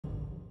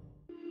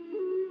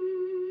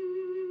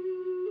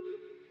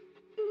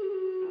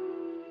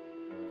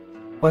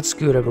What's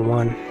good,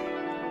 everyone?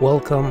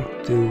 Welcome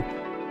to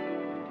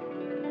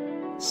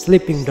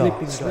Sleeping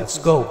Dogs. Let's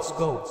go.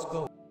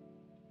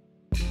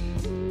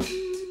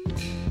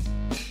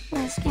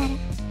 Let's get it.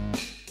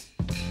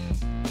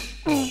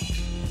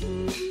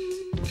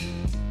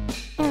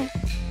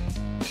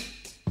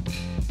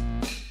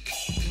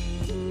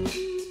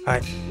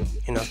 Alright,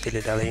 enough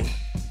dilly-dallying.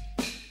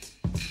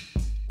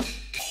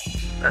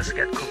 Let's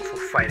get kung fu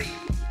fighting.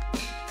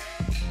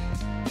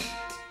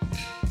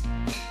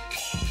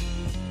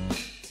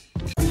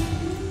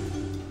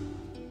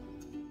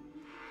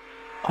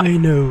 I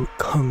know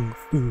kung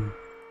fu.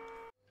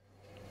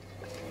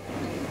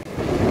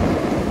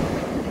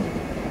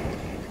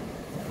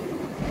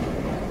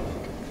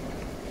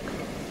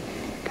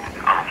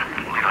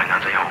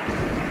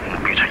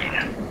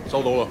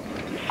收到啦。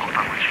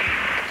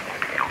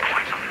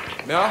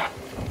咩啊？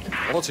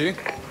好多錢？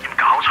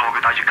搞錯，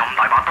佢帶住咁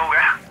大把刀嘅。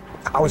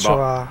搞錯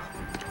啊！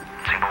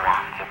情報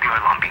話目標喺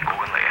南邊過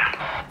緊嚟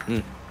啊。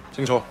嗯，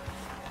清楚。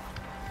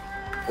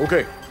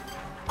OK，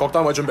 各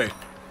單位準備，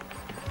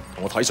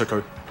同我睇實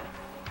佢。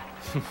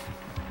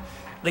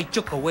你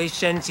捉個 Wei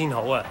Shen 先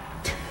好啊！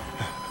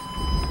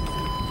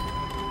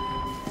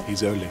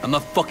 He's only. I'm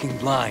not fucking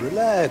blind.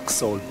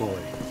 Relax, old boy.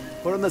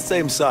 We're on the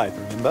same side,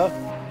 remember?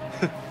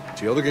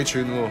 條友都幾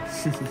串喎。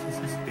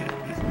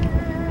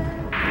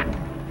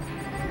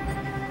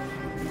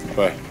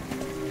喂，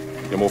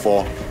有冇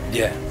貨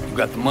Yeah, you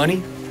got the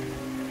money?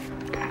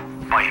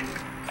 喂，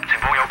情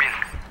況有變，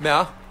咩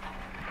啊？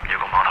有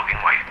個碼頭警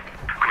衛，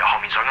佢由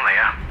後面上緊嚟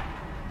啊！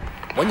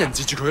揾人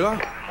截住佢啦！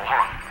冇可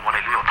能，我哋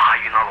呢度太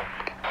遠啦，路。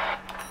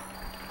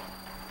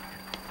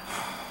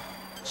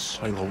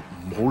細路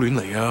唔好亂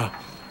嚟啊！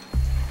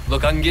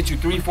 Look, I can get you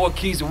 3-4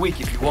 keys a week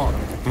if you want.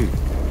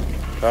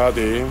 睇下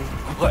點？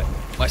 What?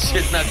 My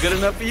shit's not good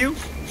enough for you?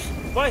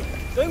 喂，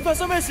究竟發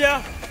生咩事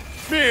啊？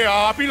咩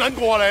啊？邊撚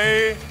個啊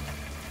你？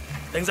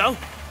停手，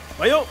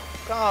咪喐！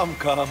 Come,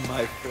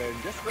 my friend.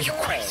 Just Are you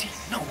crazy?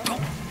 No,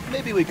 don't.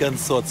 Maybe we can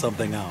sort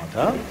something out,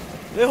 huh?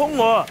 你兇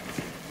我啊！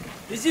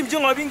你知唔知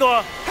我係邊個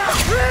啊？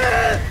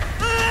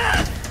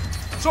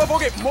所有伙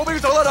計唔好俾佢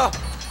走甩啦！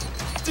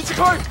截住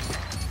佢！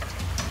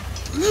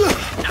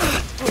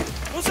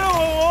好傷害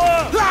我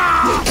啊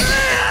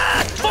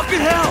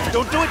 ！Fucking hell!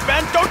 Don't do it,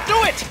 man! Don't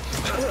do it!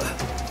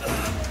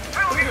 喺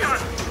後邊人，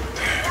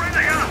我亂嚟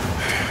啊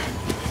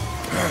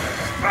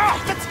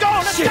Let's go!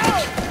 Let's go!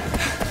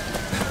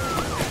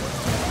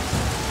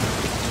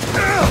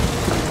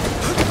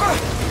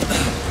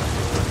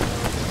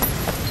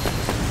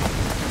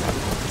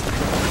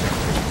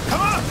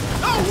 Come on!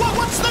 No!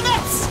 What's the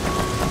next?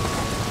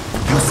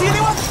 You see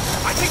anyone?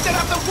 I think they're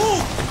at the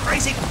wall!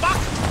 Crazy fuck!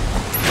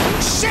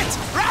 Shit!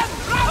 Run!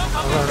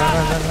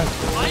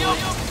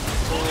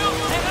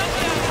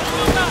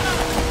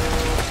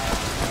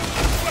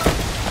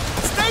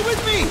 Stay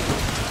with me!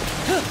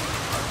 Come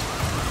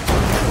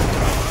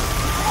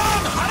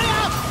on! Hurry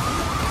up!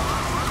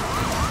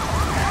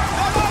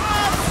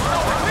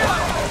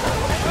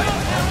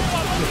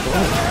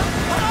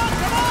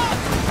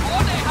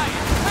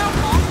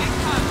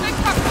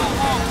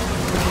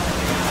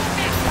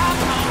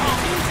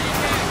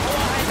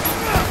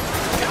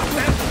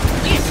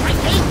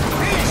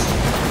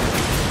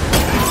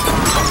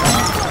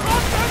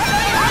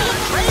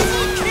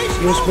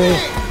 Excuse me.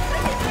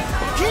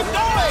 Keep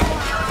going!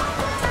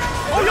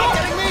 Oh, you're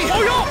getting me!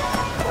 Oh, you're!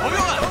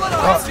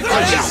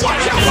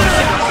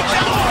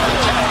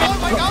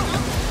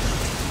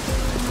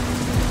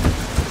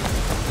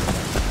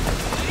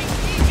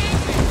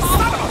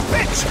 Son of a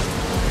bitch!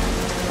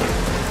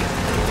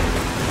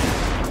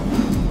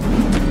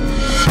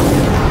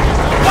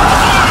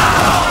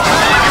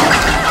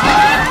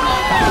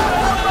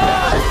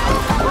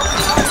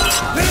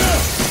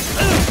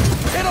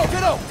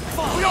 Kiddo！ 唔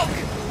喐！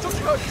捉住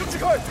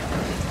佢！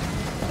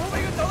唔好俾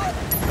佢走啦！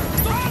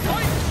捉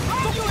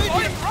住佢！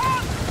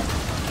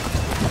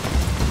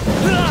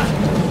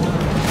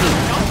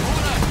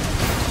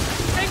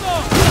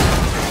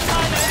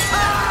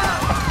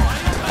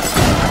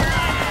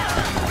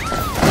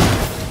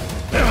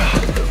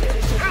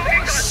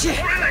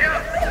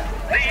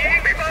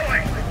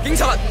警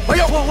察，咪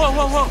喐！我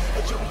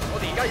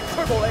哋而家要拘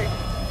捕你。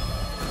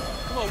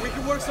Come on, we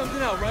can work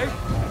something out, right？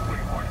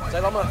 唔使諗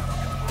啦，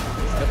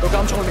入到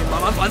監倉裏面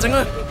慢慢反省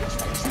啦。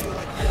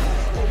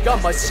而家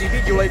唔係事必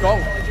要你講，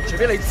除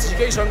非你自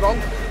己想講。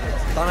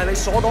但係你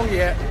所講嘅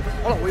嘢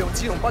可能會用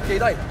紙同筆記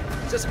低，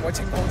即係成為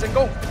呈堂證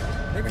供。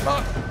你明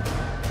白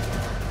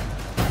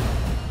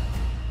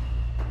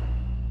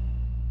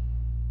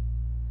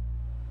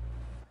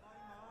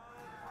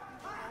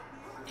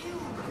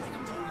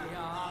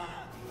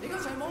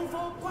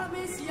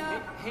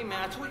？Hey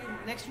man, I told you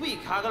next week.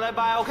 下個禮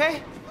拜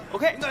 ，OK？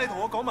 點解你同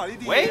我講埋呢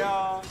啲嘢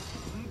啊？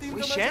唔掂咁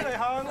樣出嚟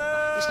行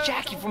啦 It's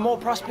Jackie from More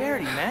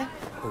Prosperity, man.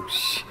 Oh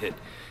shit,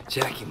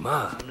 Jackie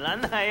Ma. 唔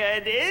撚係啊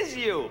 ，It is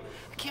you.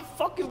 I can't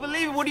fucking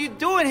believe it. What are you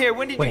doing here?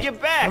 When did Wait, you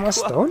get back? am I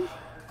stoned?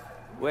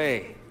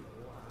 Wait,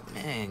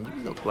 man,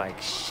 you look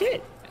like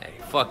shit. Hey,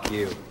 fuck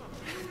you.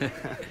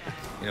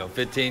 You know,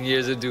 15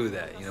 years to do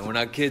that. You know, we're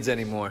not kids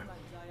anymore.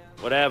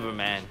 Whatever,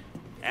 man.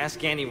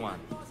 Ask anyone.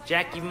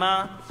 Jackie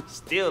Ma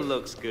still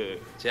looks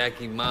good.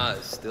 Jackie Ma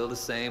is still the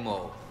same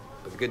old,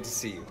 but good to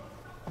see you.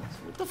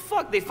 What the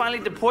fuck? They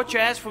finally deport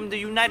your ass from the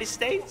United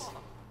States?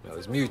 It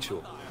was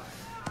mutual.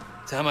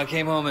 Time I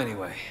came home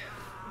anyway.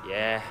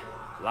 Yeah,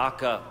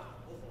 lock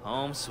up.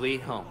 Home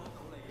sweet home.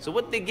 So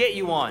what'd they get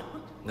you on?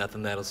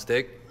 Nothing that'll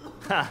stick.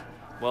 Ha!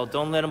 Well,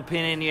 don't let them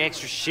pin any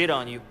extra shit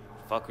on you.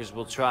 Fuckers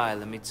will try,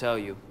 let me tell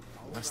you.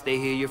 Once they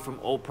hear you're from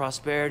old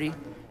Prosperity,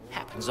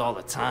 happens all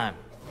the time.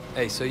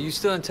 Hey, so you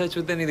still in touch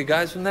with any of the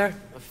guys from there?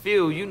 A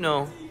few, you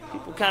know.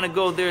 People kind of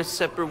go their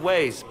separate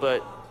ways,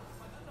 but...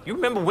 You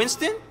remember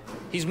Winston?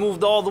 He's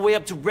moved all the way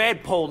up to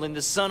Redpole in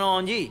the Sun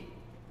On Yee.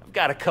 I've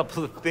got a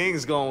couple of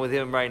things going with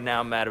him right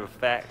now, matter of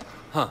fact.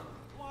 Huh.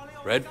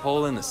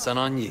 Redpole and the Sun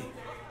On Yee.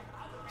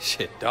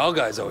 Shit, Dog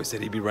Eyes always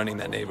said he'd be running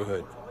that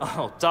neighborhood.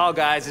 Oh, Dog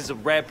Eyes is a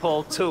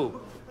Redpole too.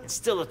 And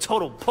still a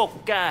total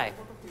poke guy.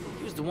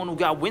 He was the one who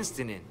got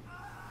Winston in.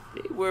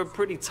 They were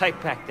pretty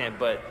tight back then,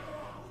 but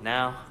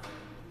now...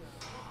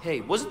 Hey,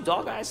 wasn't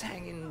Dog Eyes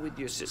hanging with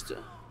your sister?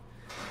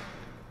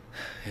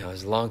 Yeah, it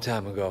was a long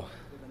time ago.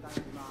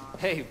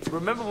 Hey,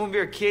 remember when we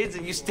were kids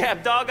and you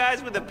stabbed Dog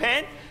Eyes with a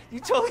pen? You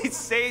totally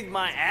saved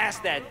my ass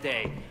that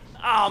day.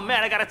 Oh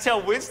man, I gotta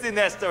tell Winston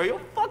that story. He'll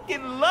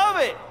fucking love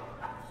it.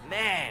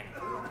 Man,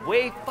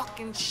 Wei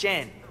fucking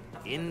Shen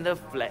in the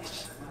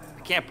flesh.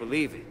 I can't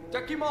believe it.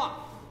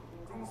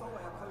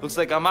 Looks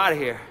like I'm out of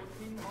here.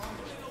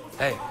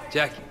 Hey,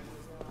 Jackie.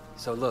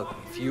 So look,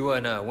 if you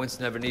and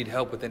Winston ever need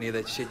help with any of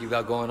that shit you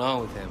got going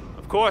on with him...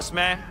 Of course,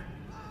 man.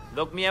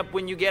 Look me up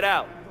when you get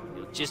out.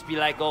 It'll just be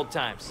like old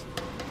times.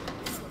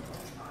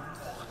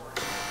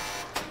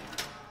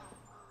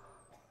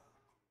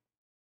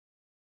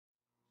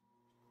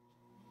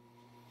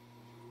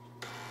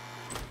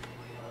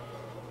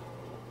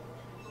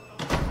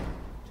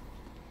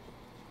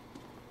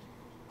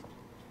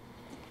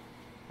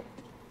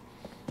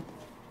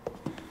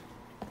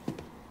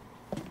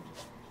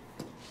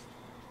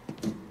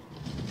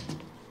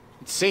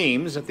 It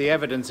seems that the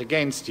evidence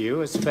against you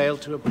has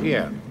failed to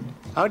appear.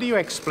 How do you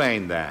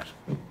explain that?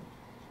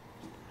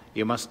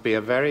 You must be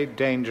a very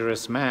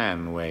dangerous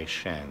man, Wei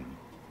Shen.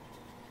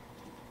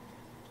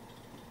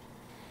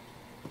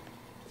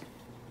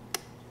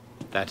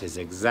 That is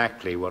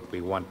exactly what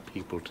we want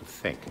people to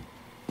think.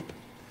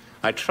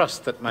 I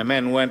trust that my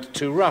men weren't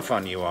too rough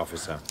on you,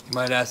 officer. You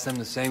might ask them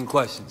the same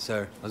question,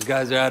 sir. Those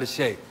guys are out of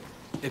shape.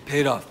 It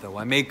paid off, though.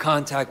 I made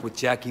contact with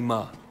Jackie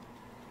Ma.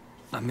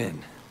 I'm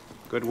in.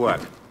 Good work.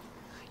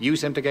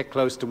 Use him to get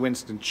close to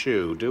Winston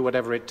Chu. Do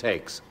whatever it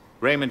takes.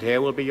 Raymond here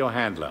will be your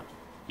handler.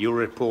 You'll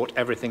report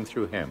everything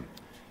through him.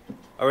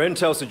 Our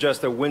intel suggests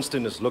that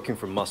Winston is looking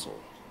for muscle.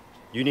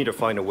 You need to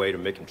find a way to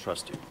make him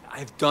trust you.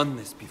 I've done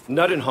this before.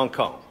 Not in Hong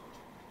Kong.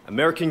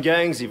 American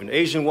gangs, even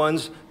Asian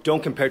ones,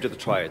 don't compare to the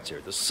triads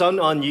here. The Sun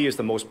On Yee is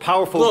the most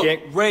powerful gang...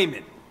 Look,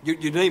 Raymond.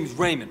 Your name's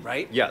Raymond,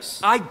 right? Yes.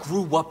 I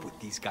grew up with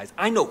these guys.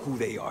 I know who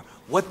they are,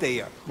 what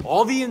they are.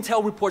 All the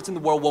intel reports in the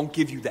world won't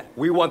give you that.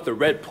 We want the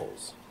Red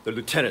Poles, the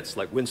lieutenants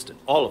like Winston,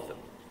 all of them.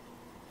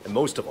 And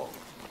most of all,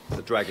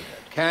 the Dragonhead.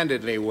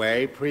 Candidly,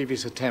 Wei,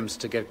 previous attempts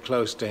to get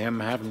close to him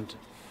haven't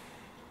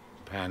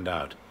panned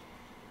out.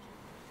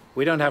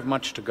 We don't have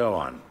much to go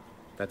on.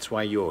 That's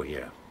why you're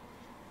here.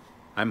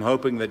 I'm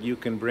hoping that you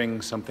can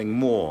bring something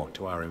more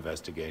to our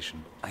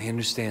investigation. I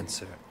understand,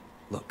 sir.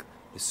 Look,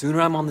 the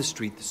sooner I'm on the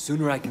street, the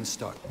sooner I can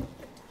start.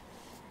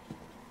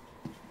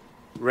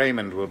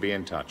 Raymond will be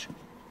in touch.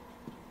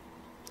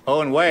 Oh,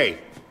 and Wei,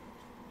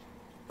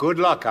 good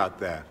luck out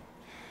there.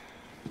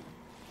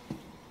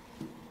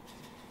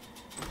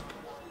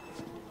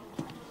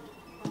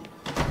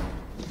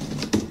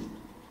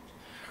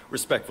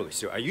 Respectfully,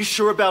 sir, are you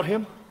sure about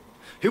him?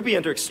 He'll be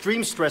under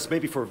extreme stress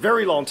maybe for a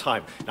very long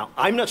time. Now,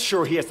 I'm not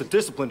sure he has the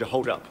discipline to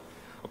hold up.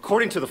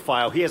 According to the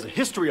file, he has a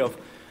history of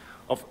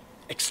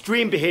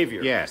extreme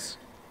behavior. Yes,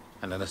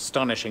 and an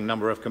astonishing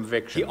number of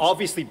convictions. He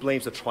obviously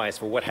blames the triads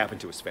for what happened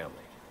to his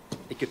family.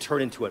 It could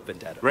turn into a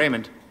vendetta.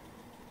 Raymond,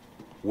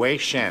 Wei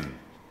Shen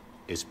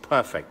is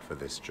perfect for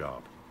this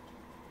job.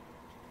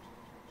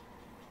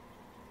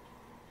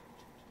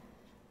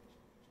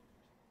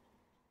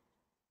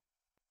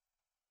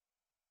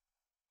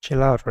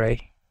 Chill out,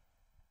 Ray.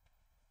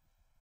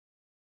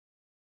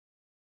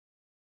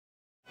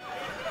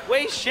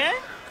 Wei Shen?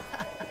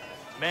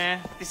 Man,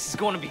 this is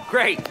going to be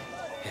great.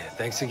 Yeah,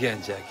 thanks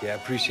again, Jackie. I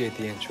appreciate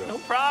the intro. No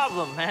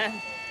problem,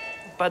 man.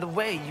 By the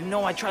way, you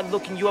know I tried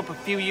looking you up a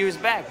few years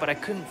back, but I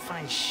couldn't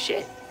find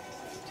shit.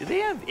 Do they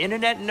have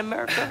internet in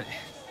America?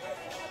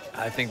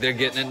 I think they're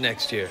getting it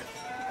next year.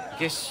 I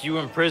guess you were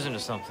in prison or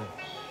something.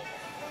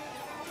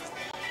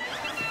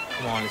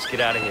 Come on, let's get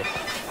out of here.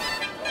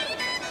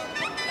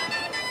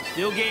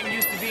 Still getting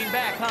used to being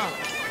back, huh?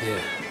 Yeah.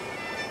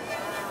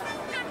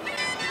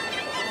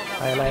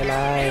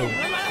 来，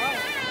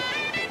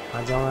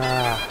阿忠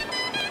啊！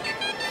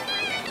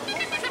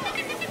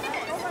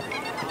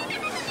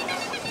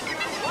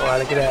 Wow,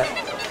 look at that.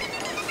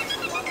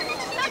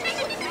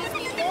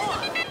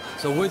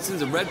 So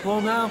Winston's a Red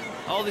Pole now?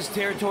 All this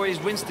territory is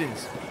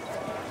Winston's.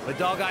 But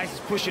Dog Eyes is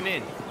pushing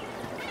in.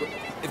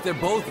 If they're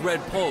both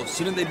red poles,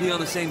 shouldn't they be on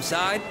the same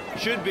side?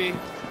 Should be.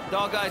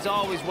 Dog Eyes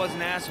always was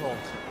an asshole.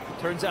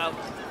 Turns out,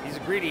 he's a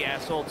greedy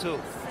asshole, too.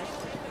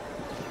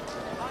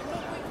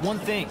 One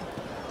thing.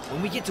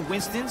 When we get to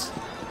Winston's,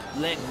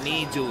 let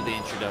me do the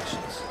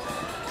introductions.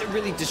 They're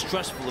really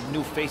distrustful of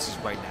new faces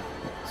right now.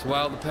 It's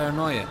wild the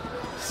paranoia.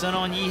 Sun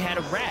On Yee had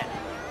a rat.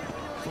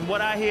 From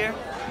what I hear,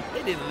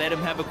 they didn't let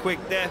him have a quick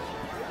death.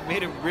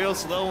 Made it real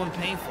slow and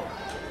painful.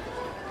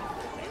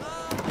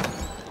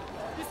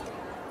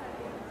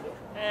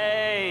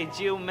 Hey,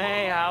 Jiu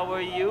Mei, how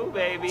are you,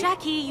 baby?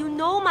 Jackie, you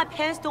know my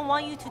parents don't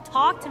want you to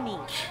talk to me.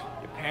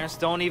 Your parents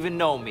don't even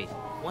know me.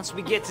 Once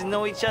we get to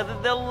know each other,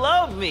 they'll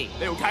love me.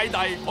 你條契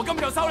弟，我今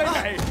日收你皮。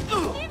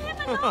Leave him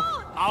alone!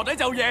 淆底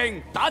就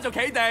認，打就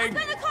企定。I'm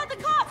gonna call the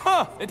cops!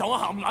 哼！你同我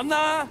含撚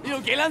啦！呢度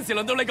幾撚時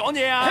輪到你講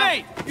嘢啊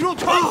Hey, you don't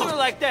talk to her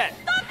like that.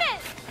 Stop it!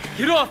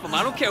 Get off him.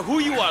 I don't care who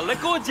you are. Let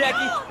go of Jackie.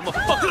 I'm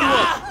gonna fuck you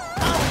up.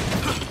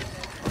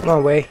 Come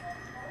on, Wei.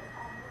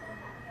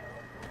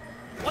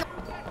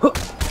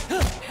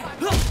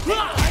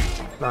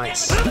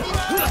 Nice.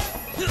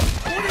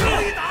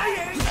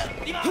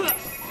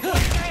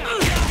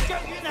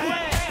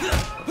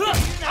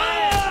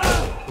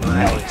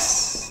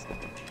 Nice.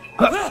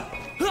 打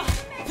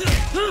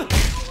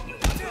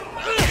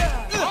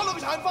到佢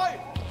殘廢！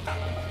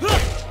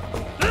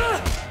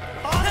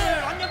打你啊！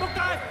撚嘅仆街！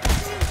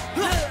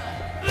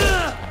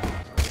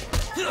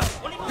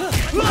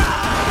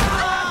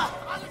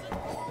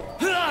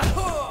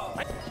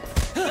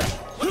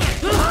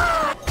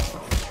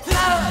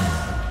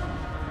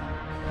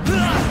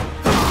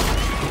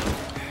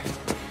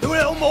屌你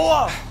老母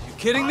啊！ You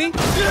kidding me?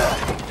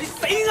 你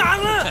死硬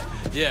啦！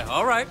 Yeah,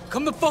 all right.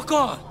 Come the fuck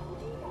on.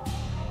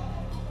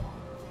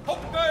 仆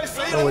街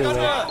死 Don't 我 worry, 緊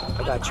Wei. 啊！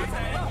 I got you.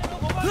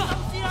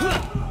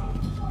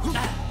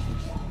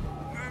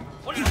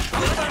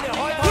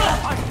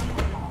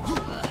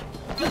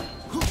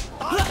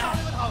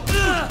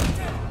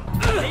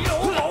 你老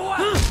母啊！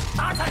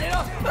打柒你咯！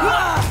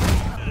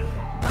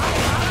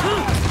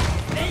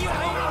你要係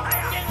我睇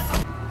下。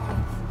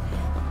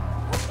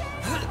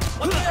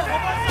我知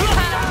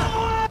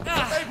啊，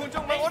地盤仲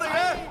唔係我哋嘅。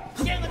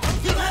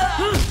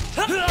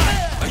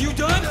 Are you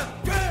done?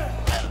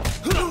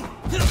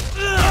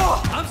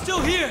 I'm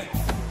still here.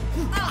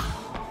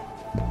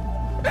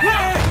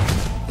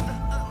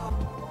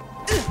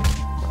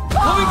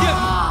 Come and get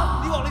me.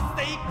 你話你死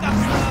梗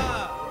啊！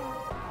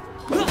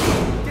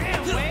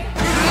 Damn, Wei.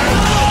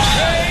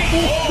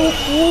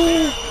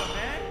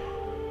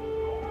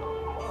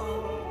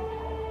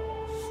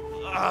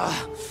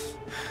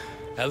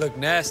 That looked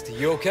nasty.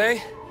 You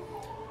okay?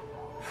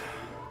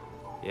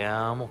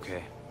 Yeah, I'm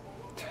okay.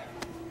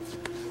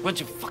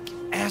 Bunch of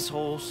fucking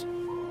assholes.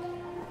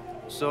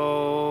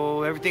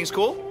 So, everything's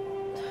cool?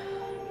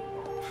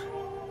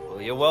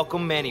 Well, you're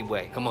welcome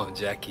anyway. Come on,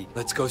 Jackie.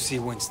 Let's go see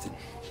Winston.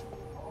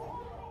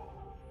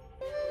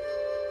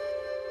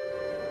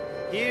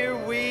 Here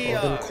we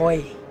Golden are.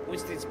 koi.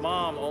 Winston's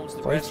mom owns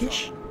the Koi restaurant.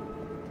 fish?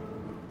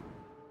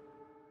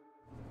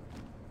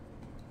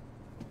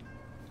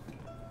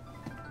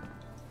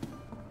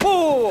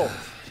 Whoa!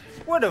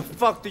 Where the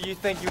fuck do you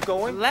think you're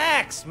going?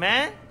 Relax,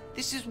 man.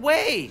 This is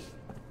Wei.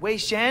 Wei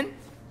Shen.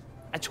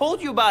 I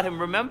told you about him,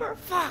 remember?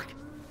 Fuck!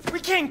 We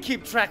can't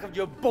keep track of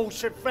your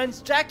bullshit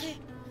friends, Jackie.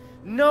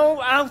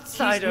 No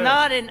outsider. He's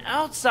not an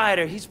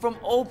outsider. He's from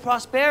old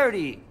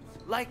prosperity.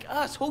 Like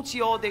us.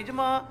 Hochi all day,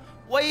 Jama.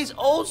 Wei's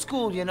old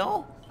school, you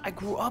know? I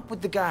grew up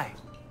with the guy.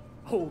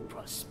 Old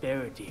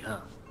prosperity,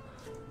 huh?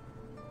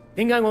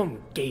 點解我唔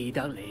記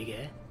得你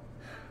嘅？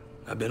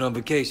 I've been on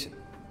vacation.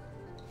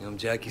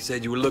 Jackie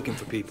said you were looking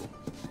for people.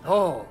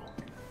 Oh,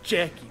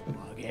 Jackie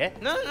話嘅。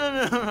 No.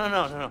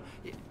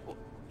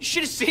 You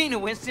should have seen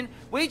it, Winston.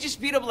 Wei just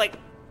beat up like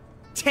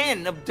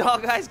 10 of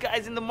Dog Eyes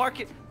guys in the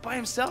market by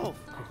himself.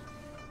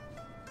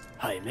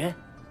 係咩？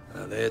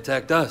 They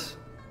attacked us.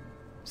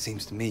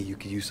 Seems to me you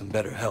could use some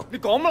better help. 你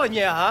講乜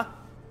嘢嚇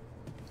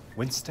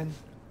 ？Winston,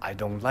 I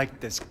don't like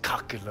this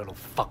cocky little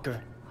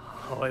fucker.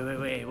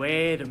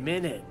 Wait a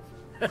minute.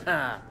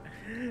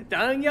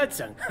 等一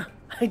陣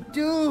I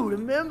do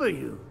remember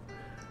you.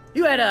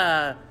 You had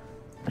a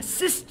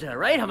sister,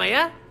 right? 係咪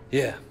啊？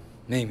 Yeah,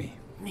 Mimi.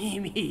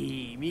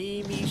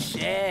 Mimi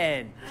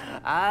Shen.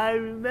 I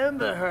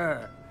remember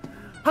her.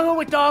 Hung out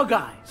with Dog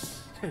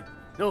Eyes.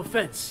 No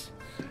offense.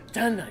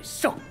 真係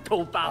熟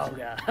到爆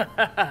㗎。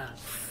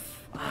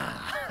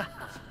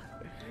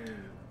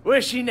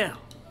Where's she now?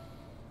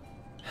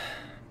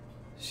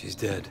 She's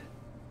dead.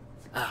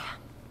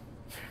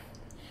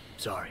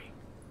 Sorry.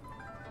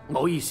 唔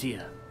好意思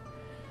啊。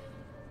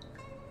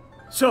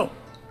So,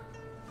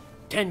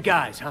 10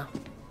 guys, huh?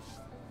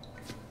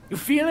 You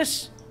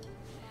fearless?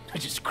 Or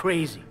just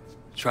crazy?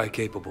 Try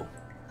capable.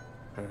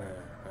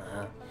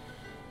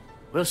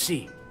 We'll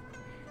see.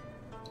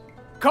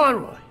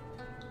 Conroy,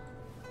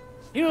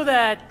 you know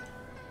that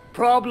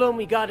problem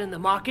we got in the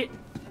market?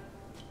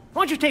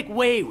 Why don't you take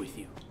Wei with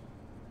you?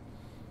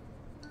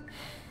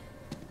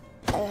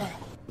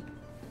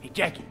 Hey,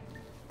 Jackie,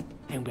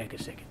 hang back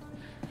a second.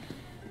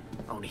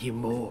 I want to hear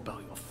more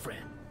about your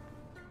friend.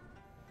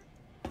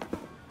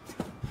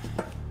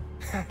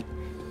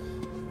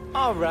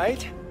 All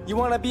right. You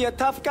want to be a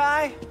tough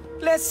guy?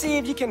 Let's see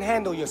if you can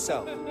handle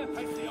yourself.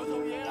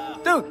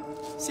 Dude,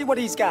 see what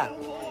he's got.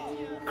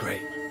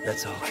 Great.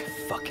 That's all I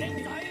fucking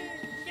need.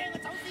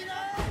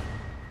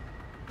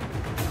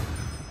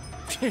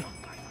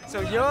 So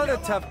you're the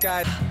tough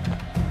guy.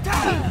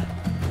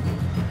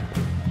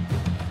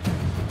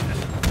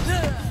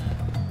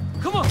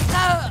 Come on,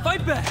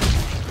 fight back!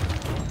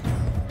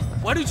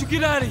 Why did you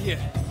get out of here?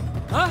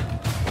 Huh?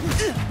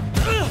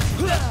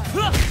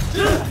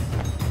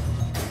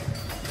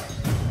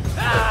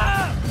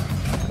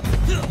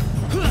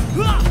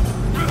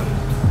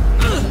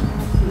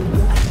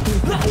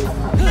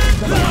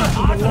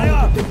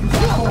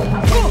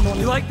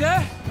 You like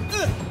that?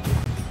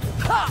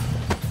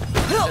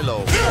 Hello,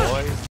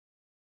 boys.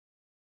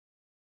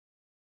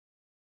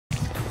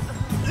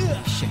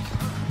 Shit.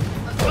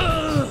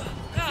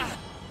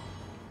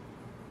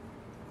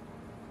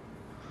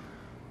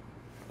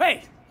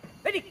 Hey,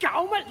 你哋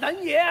搞乜撚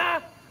嘢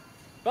啊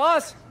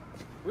 ？Boss,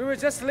 we were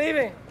just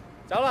leaving.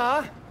 走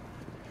啦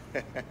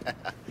吓。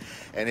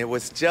 And it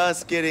was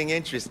just getting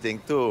interesting,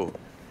 too.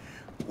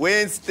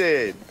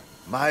 Winston,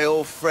 my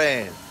old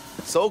friend.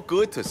 So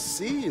good to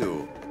see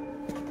you.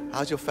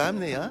 How's your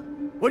family, huh?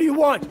 What do you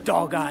want,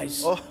 dog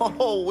eyes?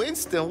 Oh,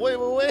 Winston,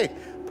 wait.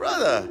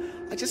 Brother,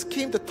 I just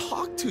came to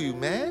talk to you,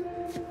 man.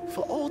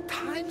 For old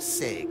time's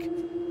sake.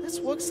 Let's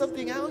work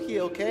something out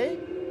here, okay?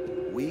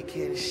 We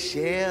can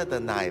share the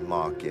night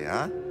market,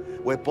 huh?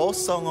 We're both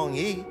Sun On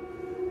Yee,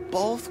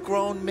 both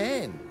grown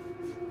men.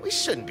 We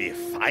shouldn't be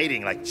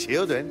fighting like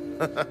children.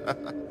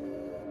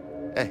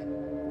 Hey,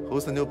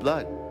 who's the new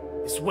blood?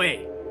 It's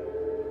Wei.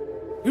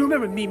 You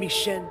remember Wei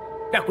Shen?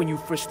 Back when you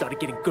first started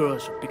getting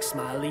girls from Big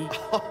Smiley?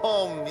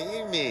 Oh,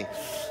 Mimi.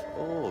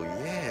 Oh,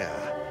 yeah.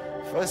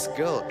 First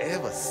girl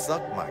ever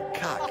sucked my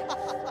cock.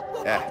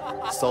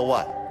 Yeah, so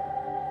what?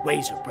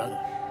 Wei's her brother.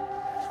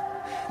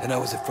 And I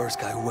was the first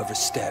guy who ever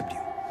stabbed you.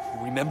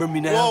 You remember me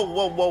now?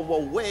 Whoa,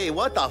 Wei,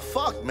 what the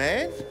fuck,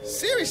 man?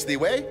 Seriously,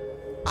 Wei?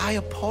 I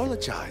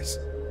apologize.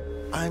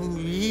 I'm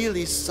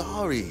really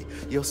sorry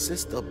your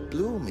sister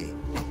blew me.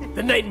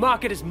 The night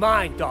market is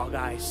mine, dog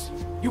eyes.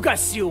 You got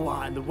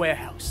Siwa in the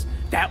warehouse.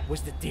 That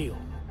was the deal.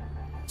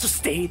 So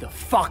stay the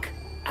fuck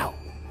out.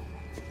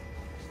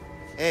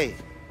 Hey,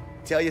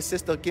 tell your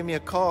sister give me a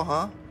call,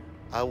 huh?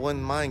 I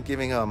wouldn't mind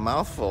giving her a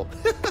mouthful.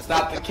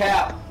 Stop the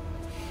cap!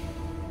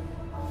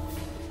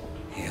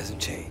 He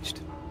hasn't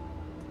changed.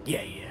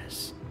 Yeah, he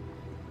is.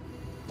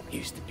 He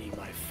used to be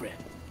my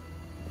friend.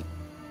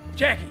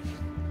 Jackie,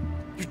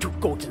 you two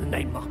go to the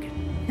night market.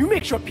 You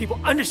make sure people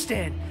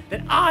understand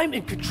that I'm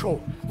in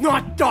control,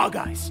 not dog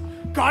eyes.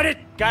 Got it?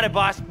 Got it,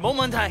 boss. 冇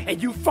問題.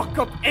 And you fuck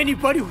up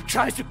anybody who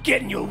tries to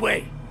get in your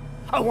way.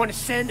 I want to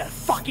send a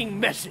fucking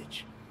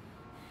message.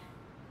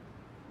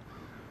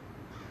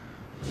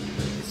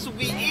 This will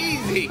be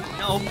easy.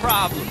 No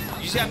problem.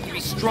 You just have to be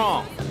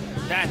strong.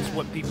 That's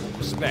what people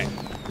respect.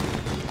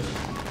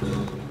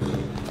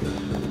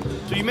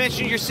 So you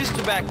mentioned your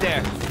sister back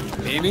there.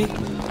 Amy?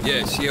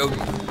 Yeah, she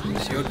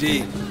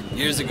OD'd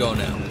years ago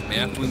now.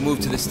 After we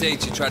moved to the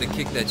States, she tried to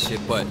kick that shit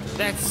butt.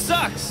 That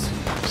sucks.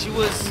 She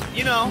was,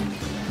 you know,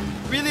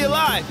 really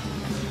alive.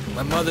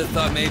 My mother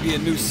thought maybe a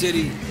new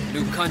city,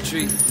 new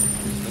country,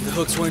 but the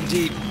hooks weren't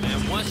deep.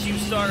 And once you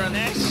start on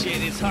that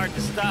shit, it's hard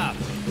to stop.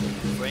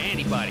 For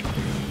anybody.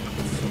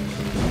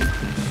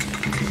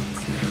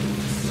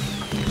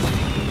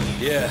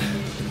 Yeah,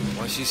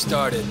 once she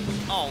started.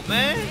 Oh,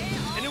 man.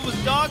 And it was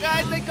dog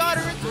eyes that got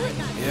her into it?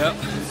 Yep.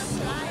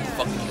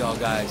 Fucking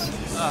dog eyes.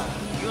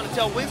 You wanna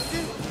tell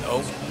Winston?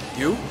 No.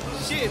 You?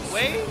 Shit,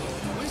 Wei.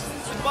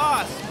 Winston's the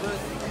boss, but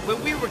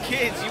when we were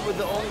kids, you were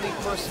the only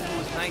person who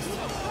was nice to me.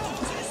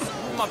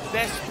 You were my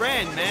best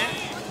friend, man.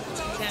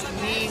 That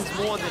means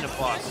more than a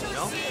boss, you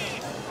know?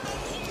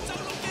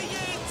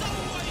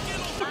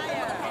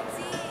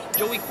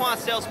 Joey Kwan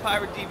sells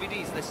pirate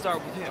DVDs. Let's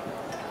start with him.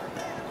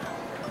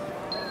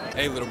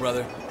 Hey, little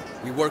brother.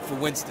 We work for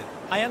Winston.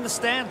 I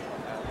understand.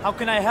 How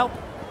can I help?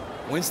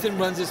 Winston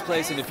runs this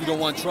place, and if you don't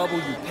want trouble,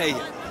 you pay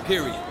him.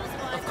 Period.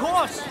 Of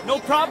course, no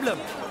problem.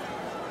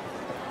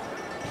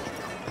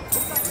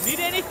 Need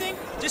anything?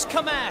 Just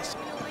come ask.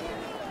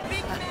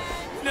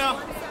 No,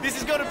 this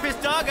is gonna piss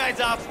Dog Eyes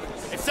off.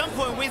 At some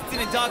point, Winston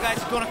and Dog Eyes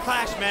are gonna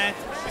clash, man.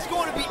 It's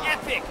going to be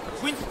epic.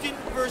 Winston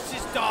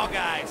versus Dog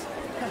Eyes.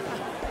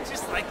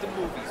 Just like the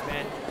movies,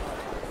 man.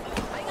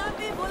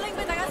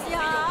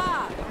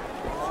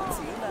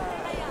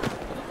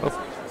 Oh,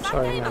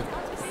 sorry, man.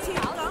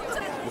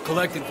 We're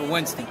collecting for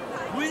Winston.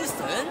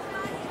 Winston?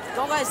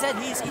 Dog Eyes said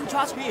he's in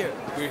charge here.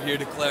 We're here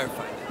to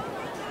clarify.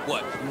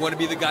 What, you want to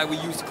be the guy we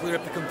use to clear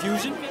up the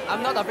confusion?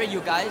 I'm not afraid,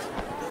 you guys.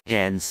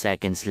 10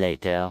 seconds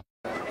later.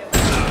 I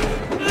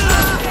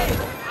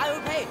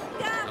will pay.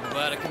 I'm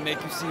glad I can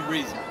make you see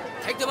reason.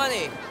 Take the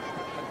money.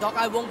 Dog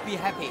Eye won't be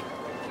happy.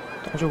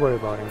 Don't you worry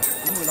about him.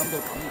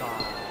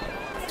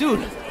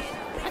 Dude,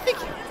 I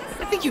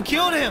think you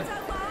killed him.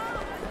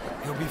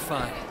 He'll be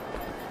fine.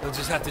 He'll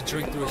just have to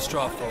drink through a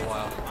straw for a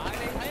while.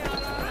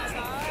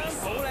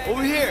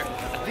 Over here.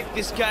 I think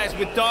this guy's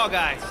with Dog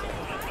Eyes.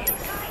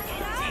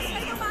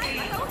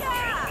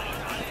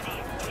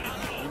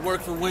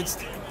 work for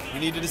Winston. We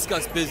need to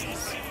discuss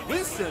business.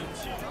 Winston?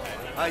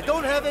 I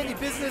don't have any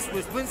business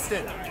with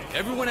Winston.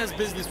 Everyone has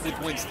business with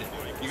Winston.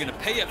 You're gonna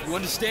pay up, you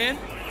understand?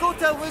 Go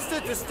tell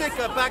Winston to stick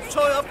a bak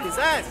choy up his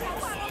ass.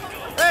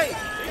 Hey,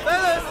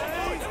 fellas!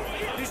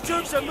 These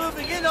troops are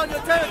moving in on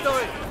your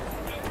territory.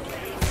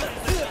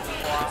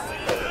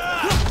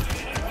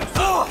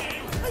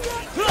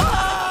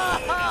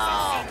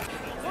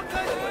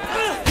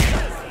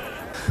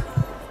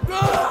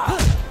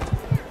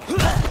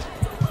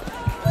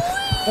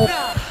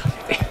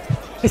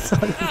 It's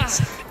on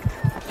this.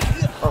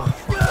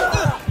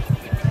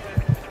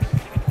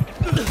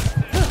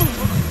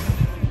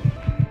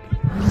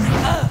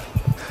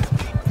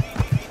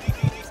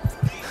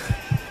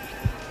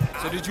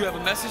 So did you have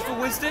a message for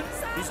Winston?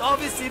 He's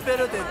obviously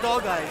better than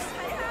Dog Eyes.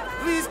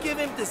 Please give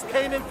him this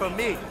payment from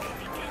me.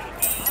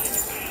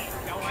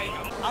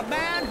 A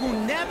man who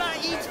never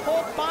eats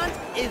pork bun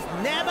is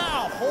never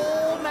a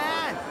whole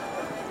man.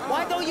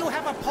 Why don't you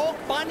have a pork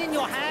bun in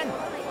your hand?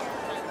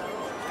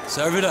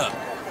 Serve it up.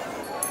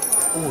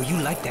 Oh, you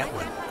like that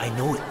one. I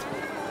know it.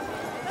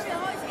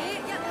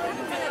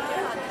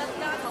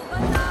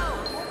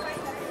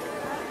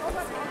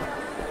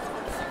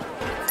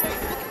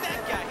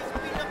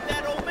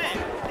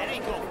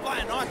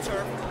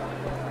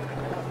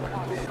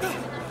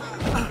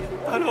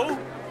 Hello?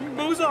 唔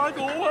好殺我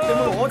啊！有冇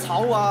攞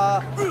籌啊？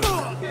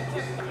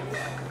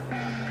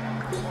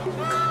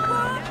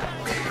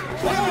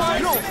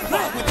 You don't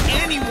fuck with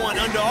anyone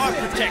under our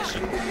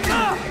protection.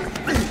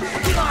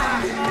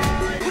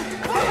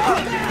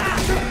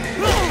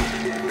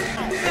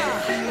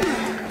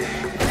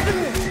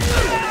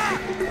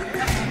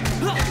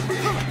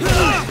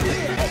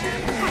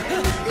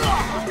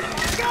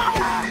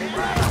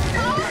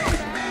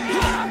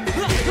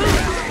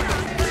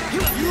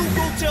 You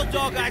go tell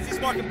Dog Eyes this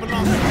market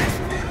belongs to us.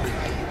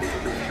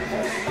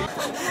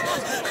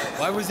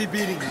 Why was he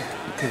beating you?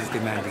 He was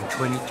demanding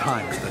 20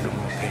 times the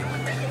normal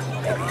payment.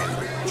 Maybe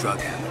drug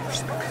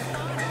handlers.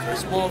 For a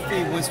small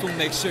fee, Winston will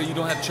make sure you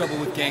don't have trouble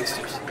with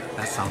gangsters.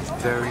 That sounds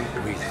very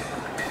reasonable.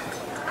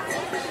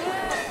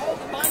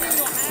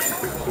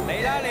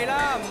 嚟啦嚟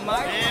啦，唔係。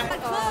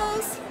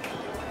Close。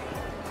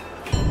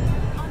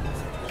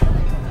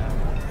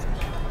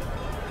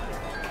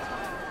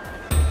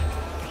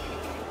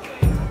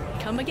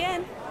 Come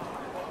again.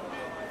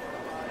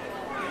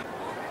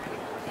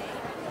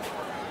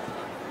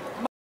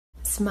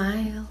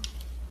 Smile.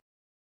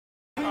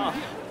 Oh,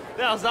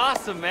 that was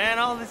awesome, man.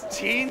 All this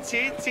teen.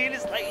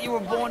 It's like you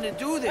were born to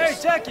do this.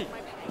 Hey, Jackie!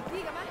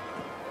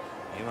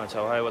 You want to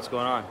tell Harry what's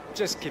going on?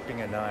 Just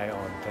keeping an eye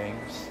on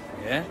things.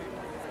 Yeah?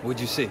 What'd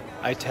you see?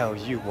 I tell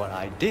you what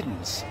I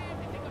didn't see.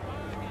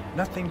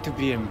 Nothing to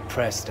be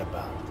impressed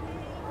about.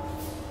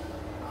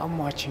 I'm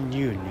watching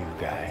you, new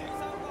guy.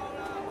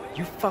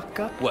 You fuck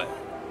up? What?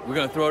 We're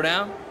gonna throw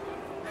down?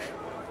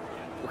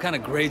 What kind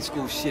of grade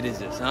school shit is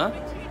this, huh?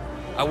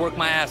 I work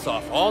my ass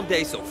off all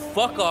day, so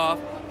fuck off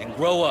and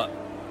grow up.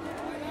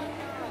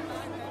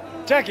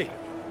 Jackie,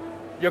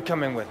 you're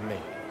coming with me.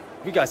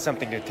 We got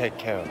something to take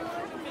care of.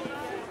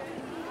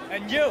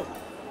 And you!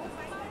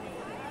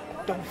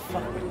 Don't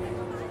fuck with me.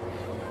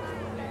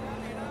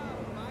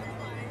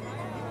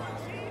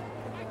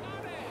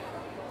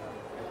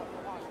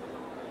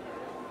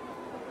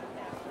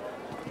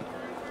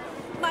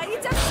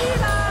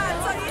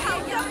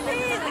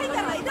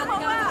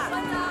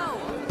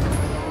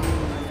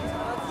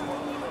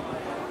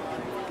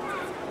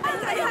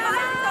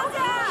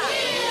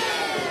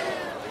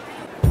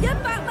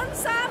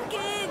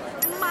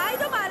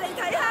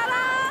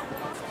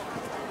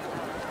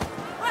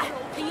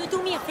 Can you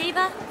do me a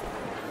favor?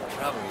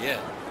 Probably, yeah.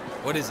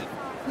 What is it?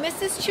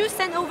 Mrs. Chu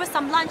sent over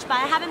some lunch, but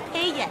I haven't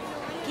paid yet.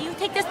 Can you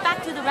take this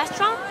back to the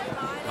restaurant?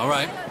 All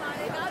right.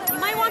 You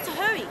might want to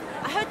hurry.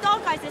 I heard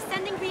Dog Eyes are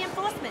sending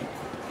reinforcements.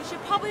 You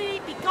should probably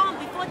be gone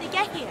before they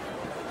get here.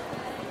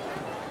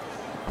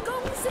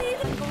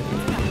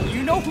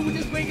 You know who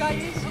this Wei guy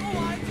is?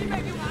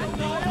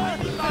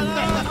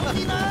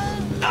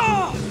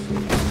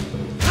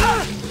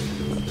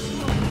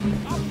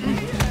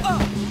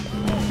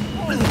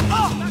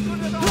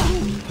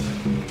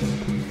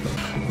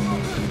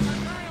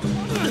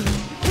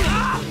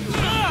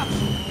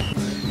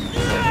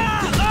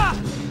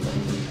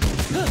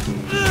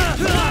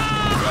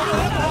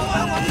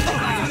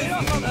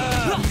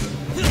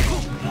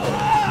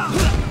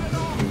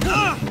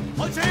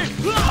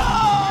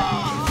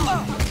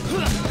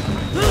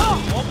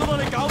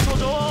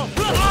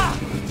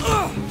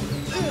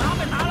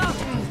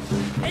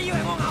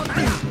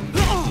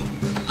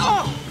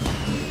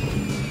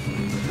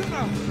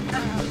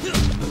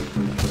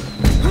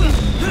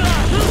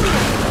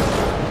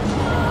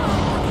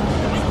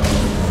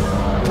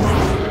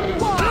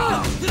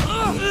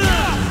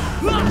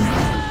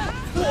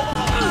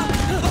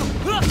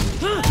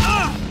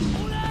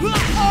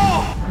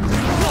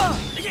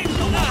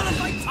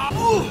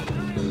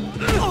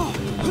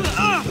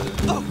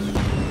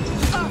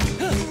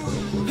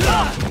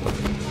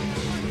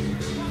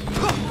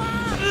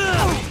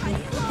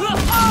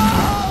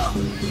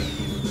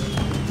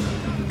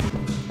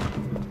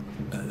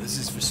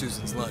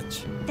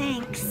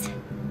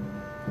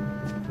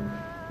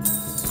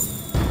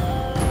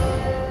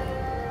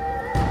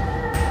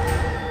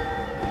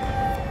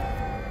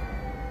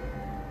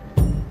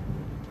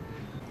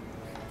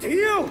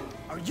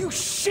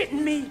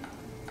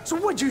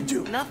 What'd you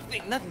do?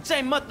 Nothing.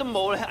 Say乜都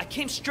冇. I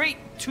came straight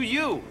to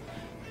you.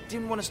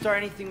 Didn't want to start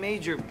anything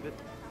major, but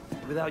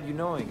without you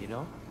knowing, you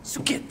know?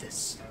 So get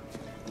this.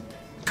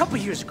 A couple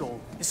years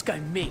ago, this guy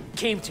Ming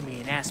came to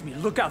me and asked me to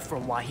look out for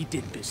him while he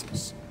did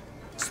business.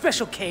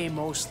 Special K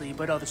mostly,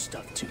 but other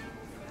stuff too.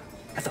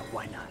 I thought,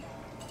 why not?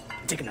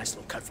 Take a nice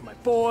little cut for my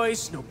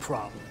boys, no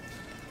problem.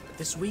 But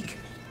this week,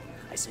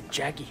 I sent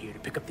Jackie here to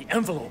pick up the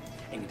envelope,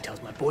 and he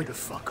tells my boy to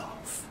fuck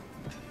off.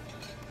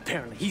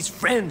 Apparently, he's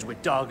friends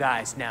with Dog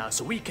Eyes now,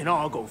 so we can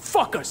all go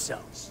fuck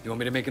ourselves. You want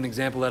me to make an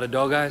example out of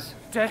Dog Eyes?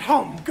 That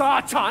home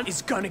Garton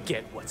is gonna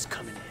get what's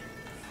coming in.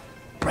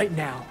 Right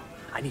now,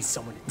 I need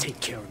someone to take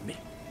care of me.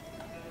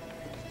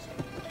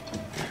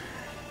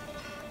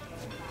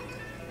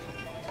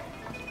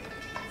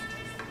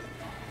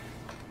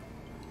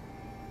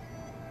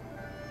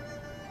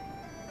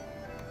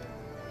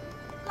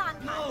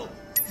 No!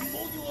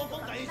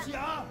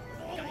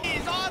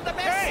 He's on the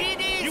best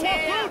CDs you want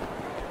here. food?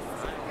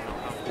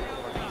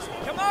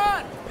 Come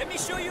on, let me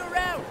show you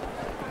around.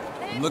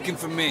 I'm looking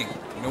for Ming.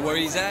 You know where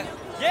he's at?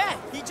 Yeah,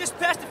 he just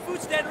passed the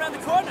food stand around the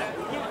corner.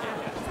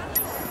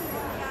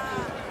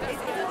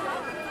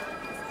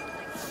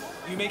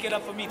 You make it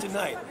up for me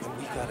tonight, and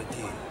we got a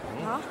deal.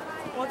 嚇！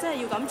我真係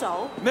要咁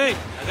做？ Ming,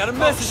 I got a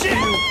message for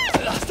you.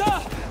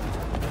 Stop!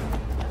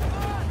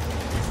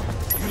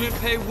 You didn't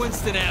pay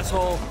Winston,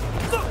 asshole.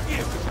 Fuck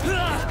you!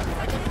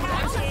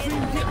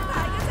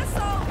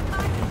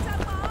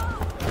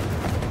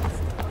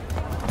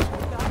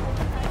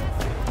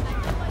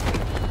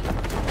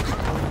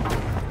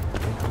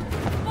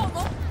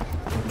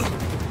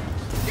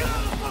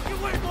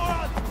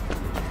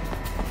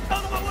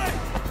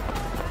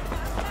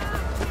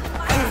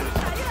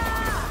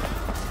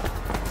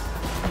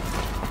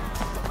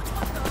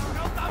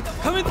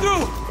 Coming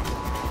through!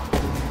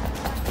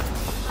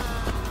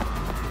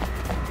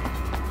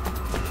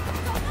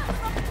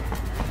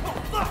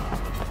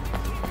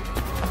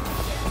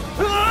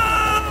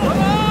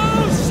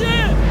 Oh,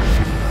 shit!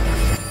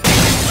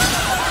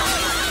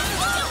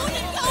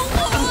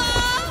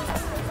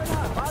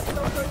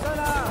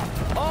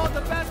 All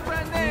the best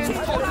brand names，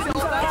好似好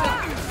抵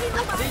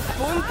食。日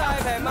本大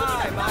平賣，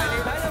埋嚟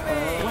睇到未？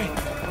喂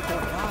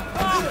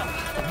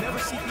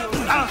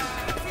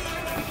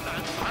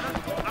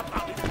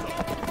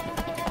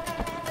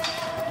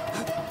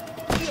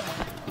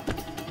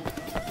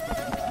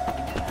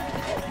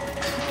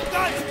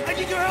，I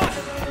need your help!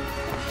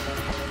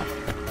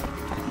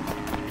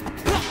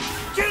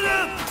 Kill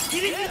him! He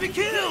needs to be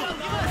killed!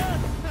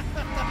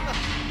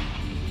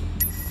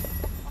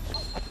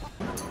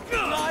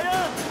 來啊！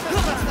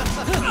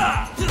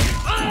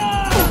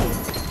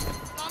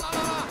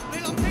你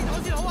諗清楚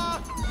先好啊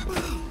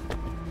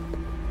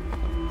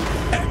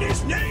And his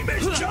name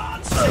is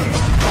John C.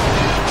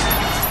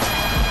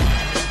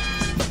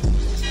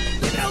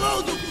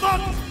 Hello, you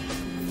fuck!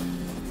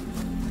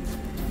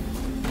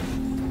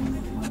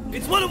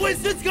 It's one of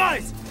Winston's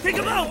guys! Take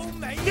him out!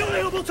 You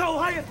little toe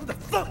higher to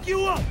fuck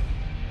you up!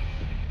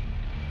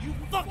 You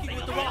fucking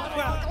with the wrong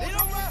crowd! 你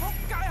老母仆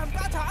街冚家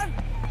鏟！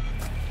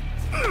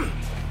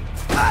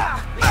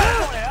你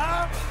過嚟啊！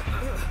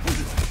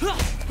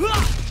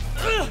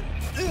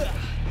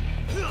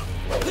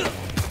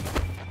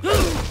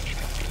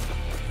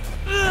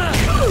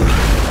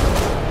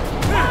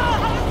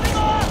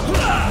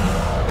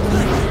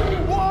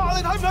哇！你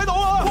睇唔睇到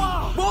啊？哇！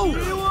冇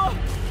料啊！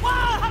哇！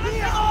嚇死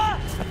我啊！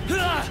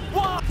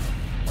哇！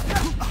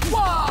哇！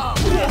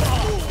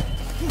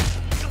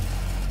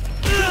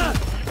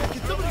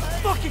 Can somebody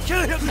fucking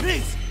kill him,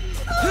 please?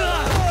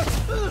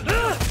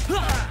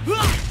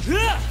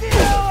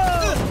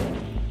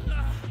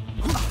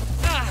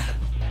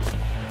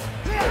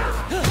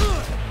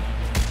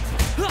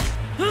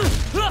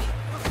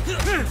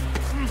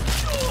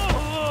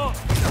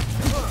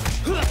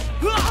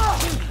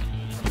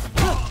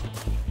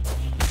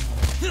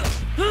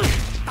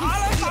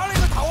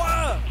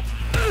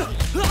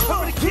 I'm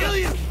gonna kill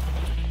you!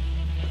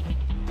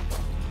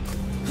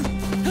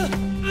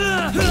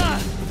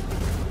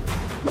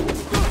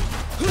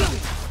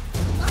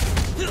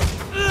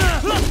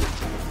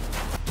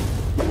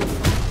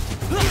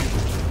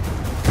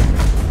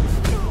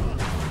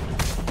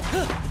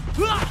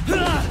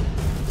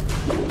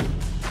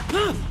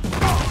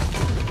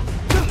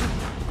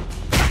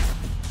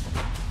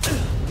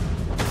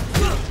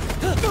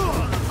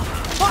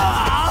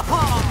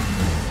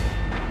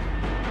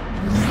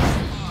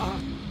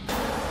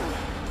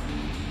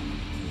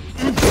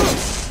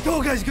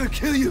 Dog Eye's gonna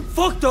kill you!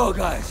 Fuck Dog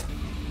Eyes!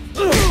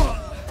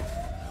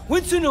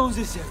 Winston owns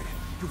this area.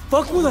 You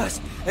fuck with us,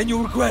 and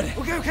you'll regret it.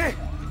 Okay, okay.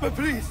 But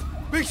please,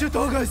 make sure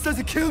Dog Eyes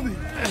doesn't kill me.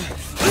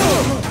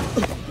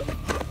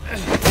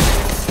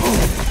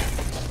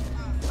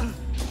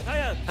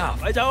 Ah,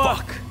 快走啊！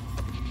 Fuck!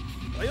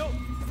 係喐，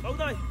留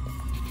低。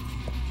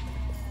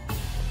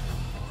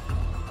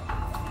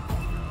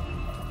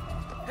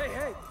Hey,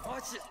 hey,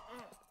 watch it.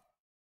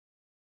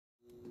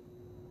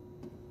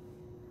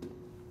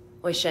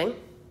 Wei Shen,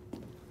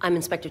 I'm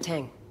Inspector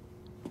Tang.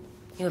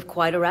 You have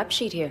quite a rap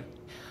sheet here.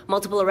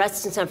 Multiple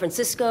arrests in San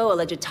Francisco,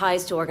 alleged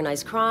ties to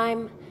organized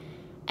crime,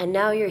 and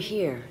now you're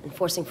here,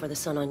 enforcing for the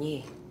Sun On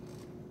Yee.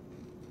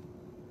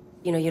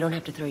 You know, you don't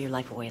have to throw your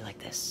life away like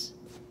this.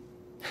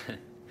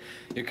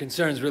 Your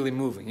concern's really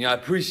moving. Yeah, I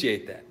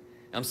appreciate that.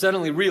 I'm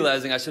suddenly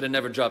realizing I should have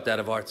never dropped out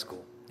of art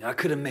school. I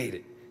could have made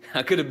it.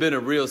 I could have been a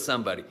real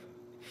somebody.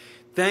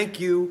 Thank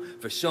you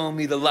for showing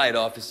me the light,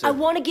 officer. I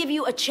want to give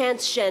you a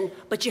chance, Shen,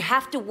 but you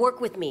have to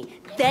work with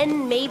me.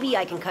 Then maybe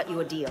I can cut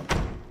you a deal.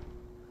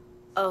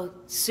 Oh,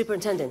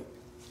 Superintendent,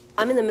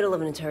 I'm in the middle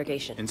of an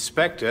interrogation.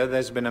 Inspector,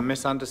 there's been a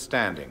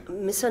misunderstanding.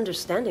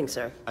 Misunderstanding,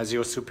 sir? As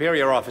your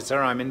superior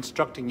officer, I'm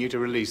instructing you to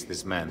release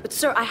this man. But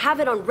sir, I have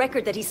it on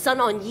record that he's Sun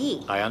On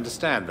Yee. I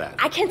understand that.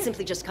 I can't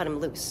simply just cut him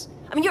loose.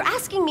 I mean, you're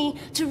asking me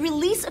to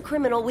release a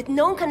criminal with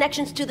known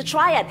connections to the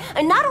Triad,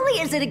 and not only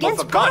is it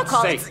against protocol...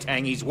 protocol... For God's sake,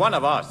 Tang, he's one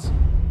of us.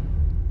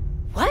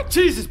 What?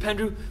 Jesus,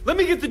 Pendrew, let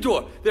me get the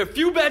door. There are a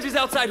few badges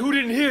outside who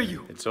didn't hear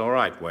you. It's all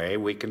right, Wei.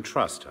 We can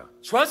trust her.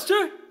 Trust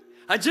her?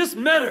 I just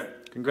met her.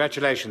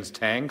 Congratulations,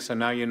 Tang, so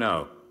now you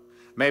know.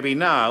 Maybe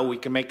now we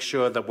can make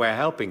sure that we're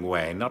helping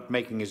Wei, not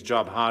making his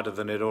job harder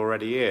than it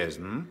already is,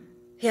 hmm?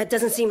 Yeah, it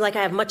doesn't seem like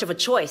I have much of a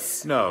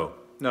choice. No,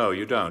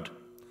 you don't.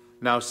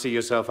 Now see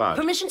yourself out.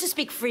 Permission to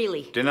speak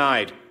freely.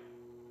 Denied.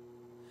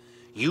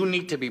 You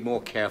need to be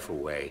more careful,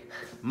 Wei.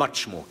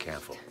 Much more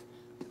careful.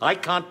 I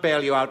can't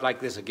bail you out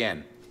like this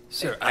again.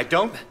 Sir, I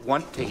don't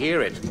want to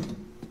hear it.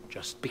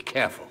 Just be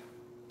careful.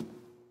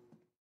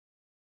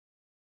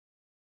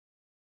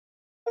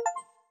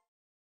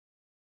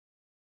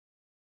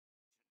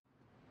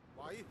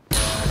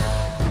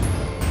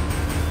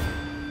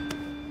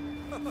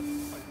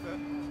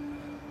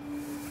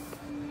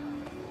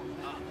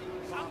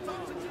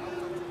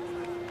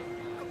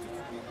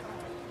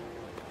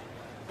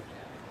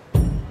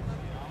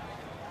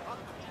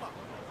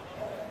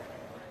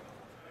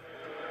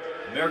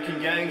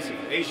 American gangs and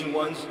Asian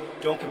ones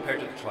don't compare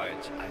to the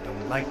Triads. I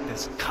don't like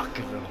this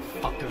cocky little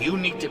fucker. You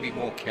need to be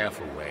more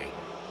careful, Wei.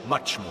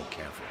 Much more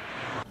careful.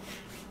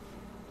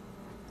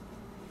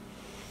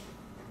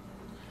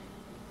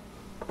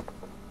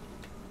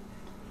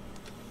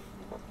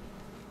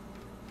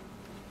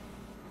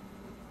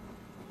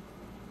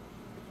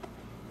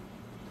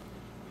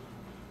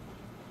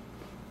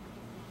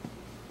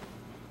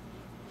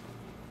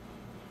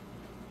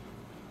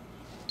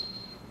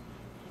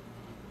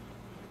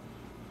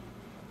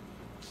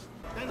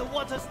 And the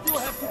water still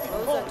have to be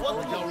cold.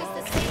 What the hell?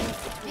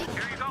 Here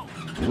you go.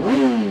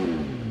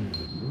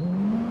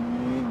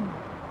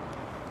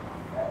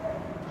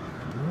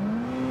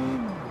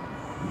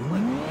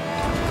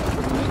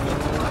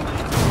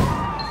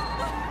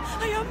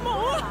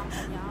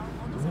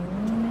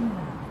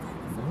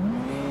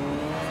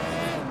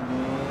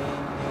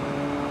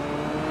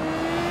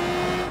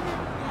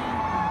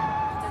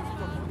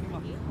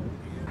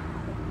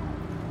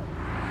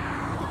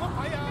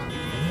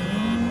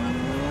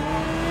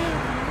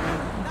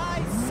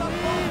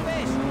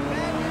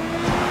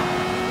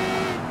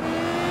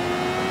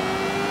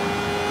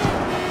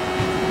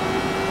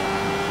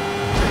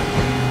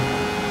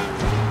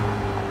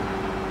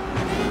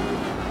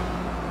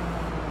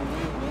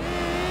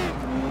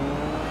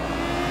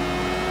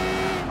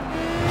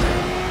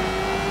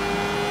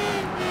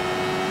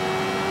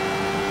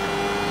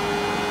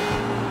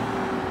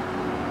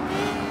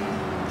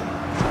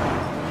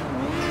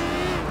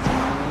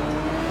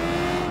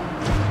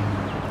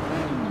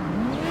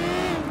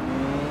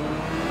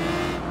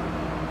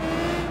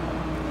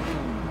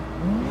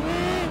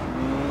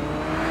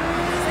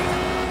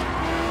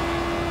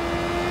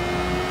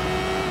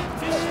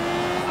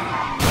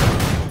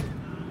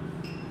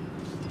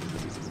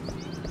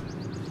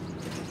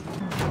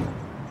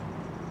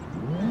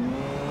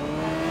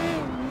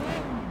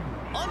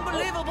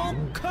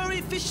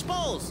 Curry fish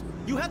balls!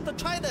 You have to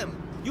try them!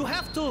 You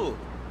have to!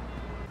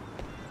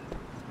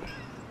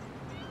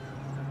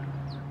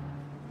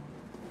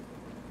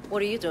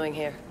 What are you doing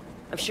here?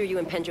 I'm sure you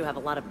and Pendrew have a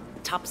lot of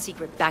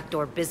top-secret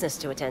backdoor business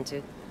to attend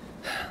to.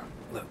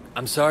 Look,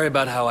 I'm sorry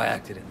about how I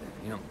acted in there.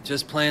 You know,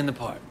 just playing the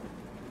part.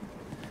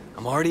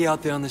 I'm already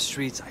out there on the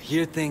streets. I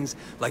hear things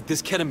like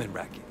this ketamine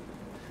racket.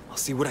 I'll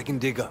see what I can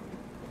dig up.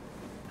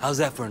 How's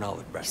that for an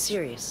olive branch?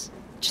 Serious?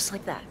 Just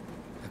like that?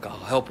 Look, I'll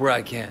help where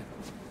I can.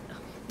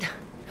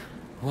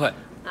 What?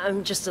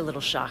 I'm just a little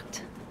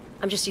shocked.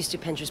 I'm just used to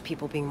Pendrew's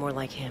people being more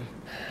like him.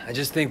 I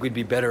just think we'd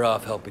be better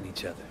off helping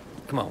each other.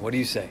 Come on, what do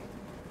you say?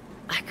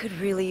 I could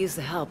really use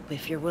the help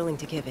if you're willing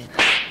to give it.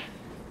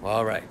 Well,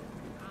 all right.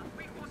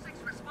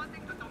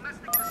 Responding to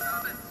domestic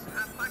disturbance.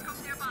 Have backup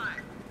nearby.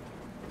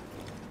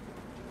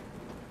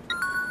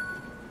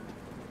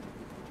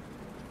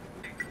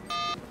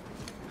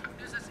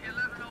 This is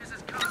 11. This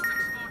is car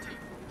 640.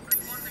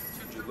 Responding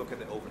to... Did you look at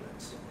the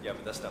overnets? Yeah,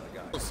 but that's not the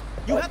guy.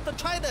 You have to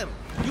try them!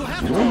 You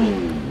have to!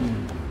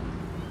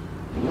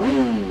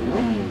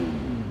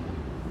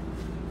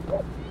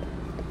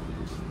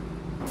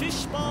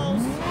 Fish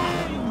balls!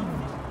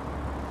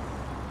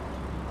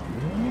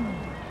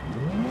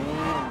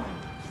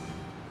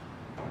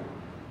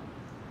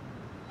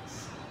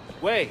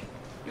 Wei,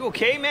 You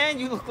okay, man?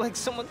 You look like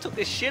someone took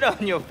a shit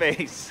on your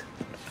face.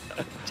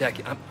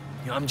 Jackie,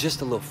 I'm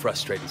just a little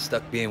frustrated,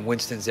 stuck being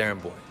Winston's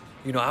errand boy.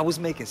 You know, I was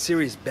making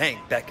serious bank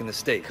back in the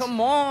States. Come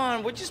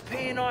on, we're just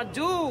paying our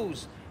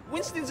dues.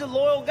 Winston's a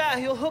loyal guy.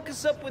 He'll hook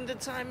us up when the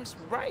time's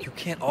right. You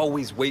can't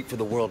always wait for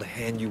the world to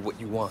hand you what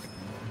you want.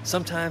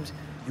 Sometimes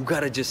you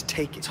gotta just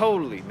take it.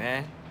 Totally,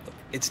 man. Look,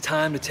 it's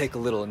time to take a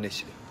little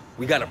initiative.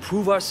 We gotta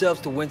prove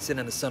ourselves to Winston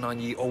and the Sun On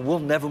Yee, or we'll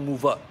never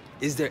move up.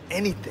 Is there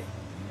anything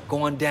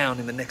going down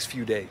in the next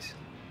few days?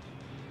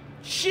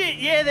 Shit,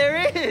 yeah,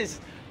 there is.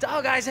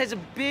 Dog Eyes has a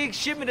big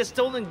shipment of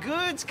stolen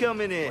goods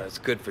coming in. Well, it's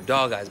good for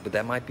Dog Eyes, but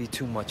that might be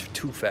too much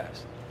too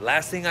fast.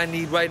 Last thing I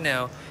need right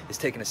now is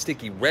taking a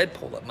sticky red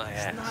pole up my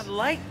ass. It's not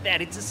like that.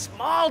 It's a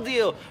small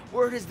deal.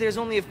 Word is there's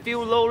only a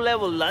few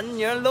low-level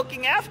Londoners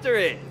looking after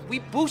it. We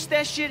boost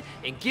that shit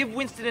and give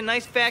Winston a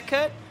nice fat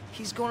cut,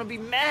 he's gonna be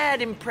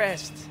mad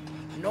impressed.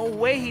 No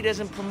way he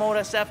doesn't promote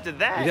us after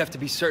that. You'd have to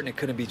be certain it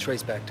couldn't be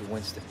traced back to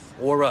Winston.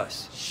 Or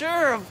us.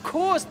 Sure, of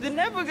course. They're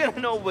never gonna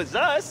know it was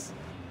us.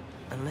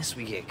 Unless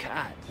we get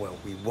caught. Well,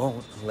 we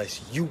won't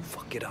unless you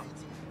fuck it up.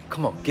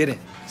 Come on, get in.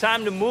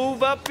 Time to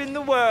move up in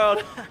the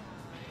world.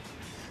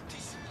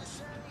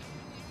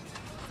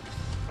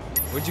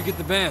 Where'd you get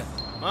the van?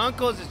 My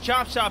uncle's a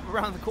chop shop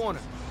around the corner.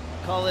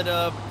 Call it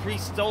a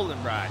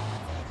pre-stolen ride.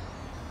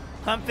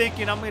 I'm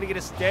thinking I'm gonna get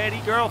a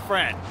steady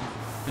girlfriend.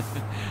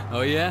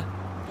 Oh, yeah?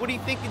 What do you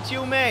think of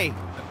Jill May?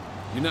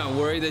 You're not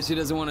worried that she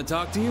doesn't want to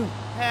talk to you?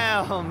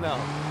 Hell no.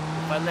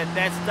 If I let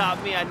that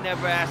stop me, I'd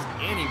never ask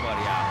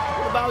anybody out.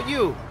 What about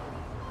you?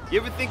 You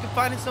ever think of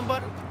finding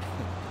somebody?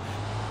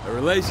 A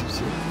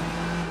relationship?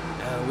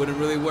 Wouldn't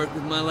really work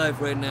with my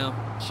life right now.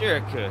 Sure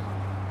it could.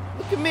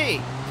 Look at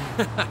me.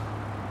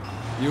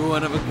 You're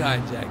one of a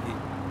kind, Jackie.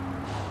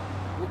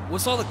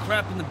 What's all the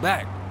crap in the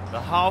back? The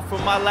haul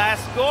from my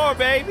last score,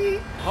 baby.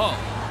 Haul?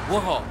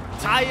 What haul?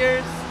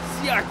 Tires,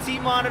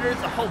 CRT monitors,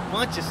 a whole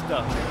bunch of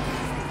stuff.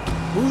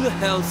 Who the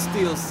hell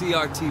steals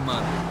CRT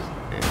monitors?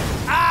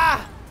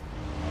 Ah!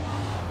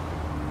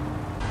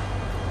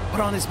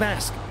 Put on this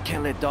mask.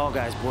 Can't let Dog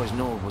Eyes boys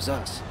know it was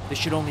us. There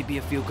should only be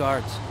a few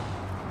guards.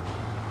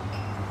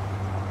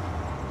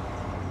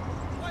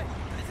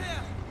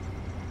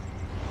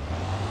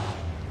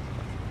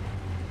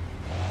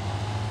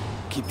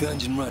 Keep the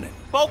engine running.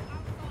 Boat!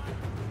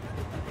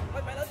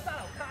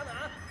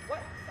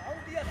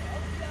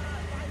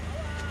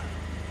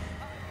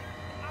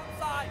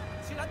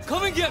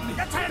 Come and get me!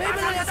 Wait,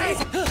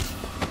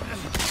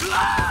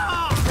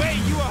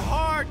 you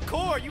are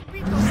hardcore! You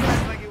beat those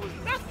guys like it was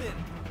nothing!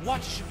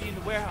 Watch should be in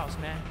the warehouse,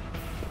 man.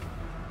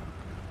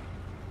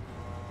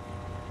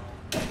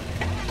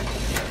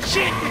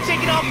 Shit, we're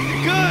taking off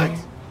the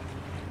goods!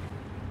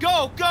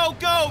 Go, go,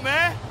 go,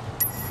 man!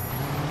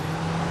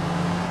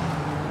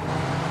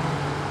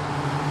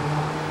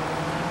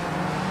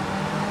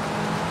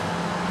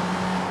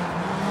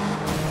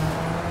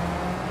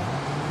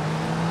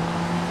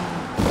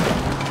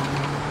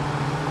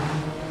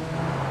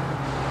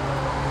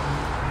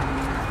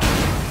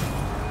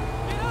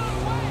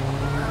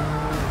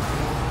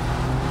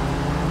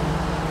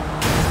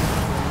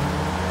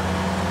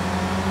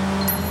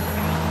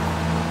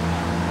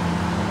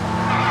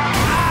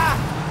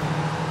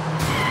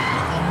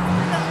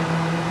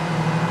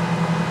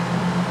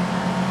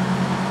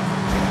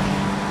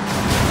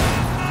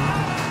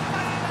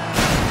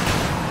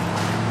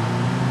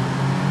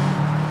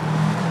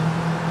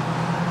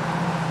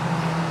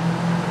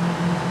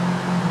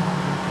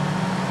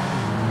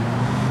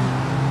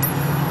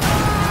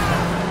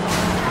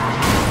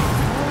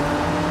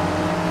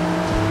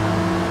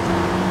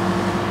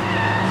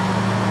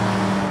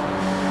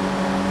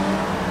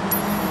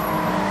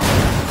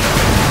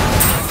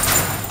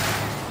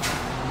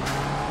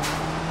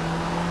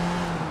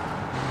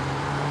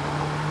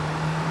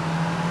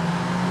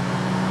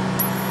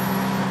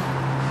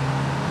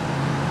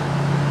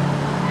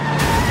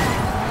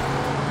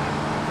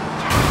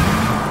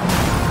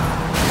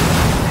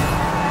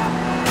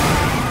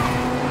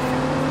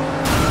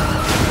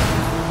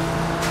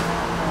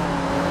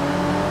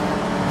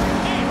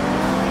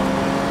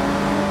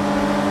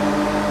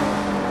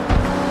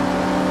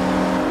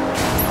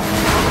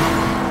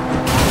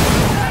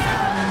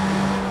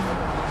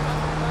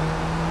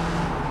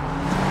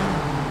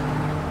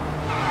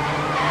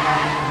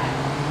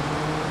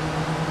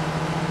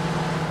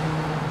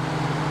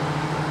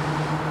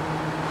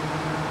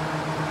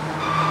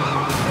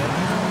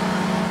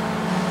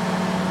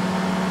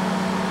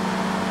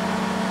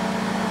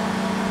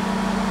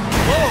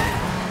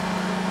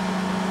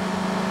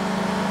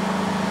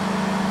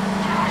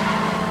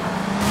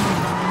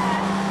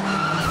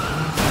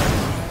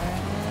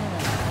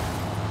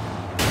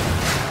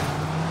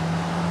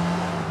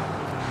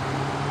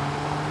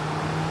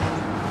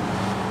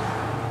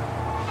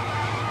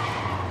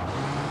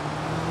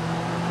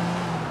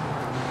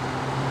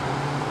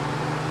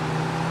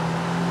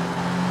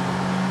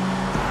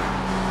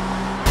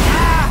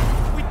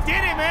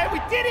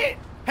 Did it!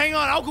 Hang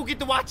on, I'll go get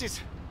the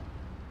watches.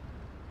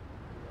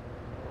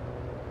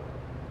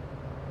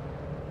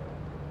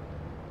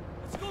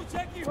 Let's go,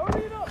 Jackie,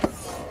 hurry it up!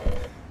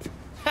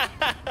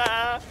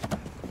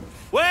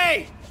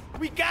 Wait!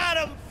 We got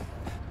him!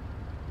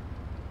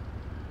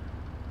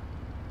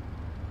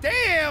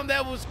 Damn,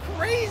 that was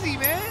crazy,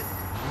 man!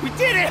 We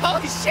did it!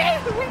 Holy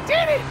shit! We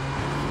did it!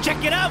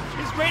 Check it out!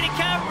 It's Great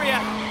Cambria!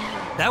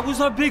 That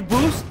was our big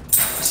boost?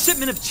 A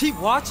shipment of cheap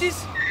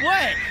watches?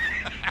 What?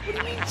 What do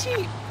you mean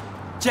cheap?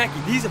 Jackie,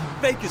 these are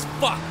fake as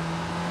fuck.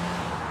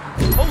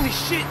 Holy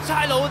shit,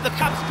 Tylo, the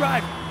cops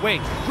drive!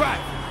 Wait, drive!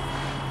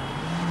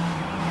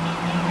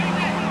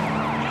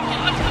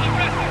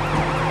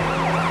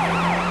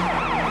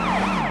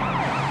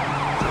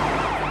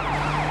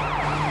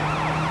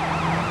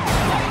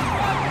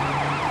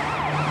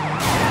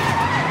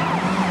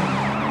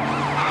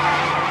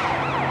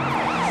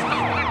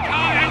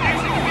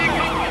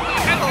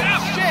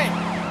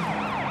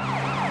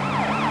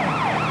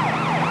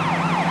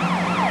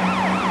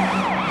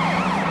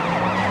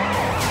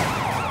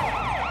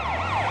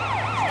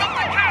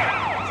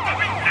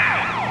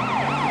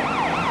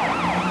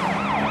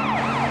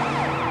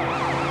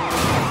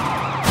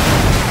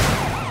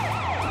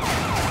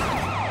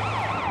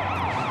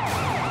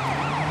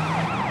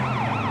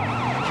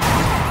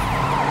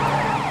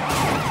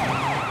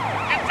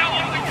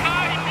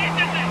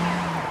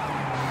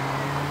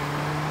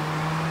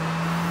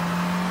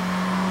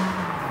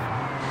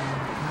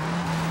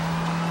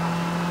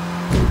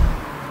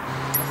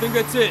 I think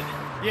that's it.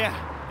 Yeah,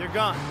 they're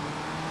gone.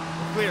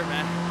 We're clear,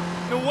 man.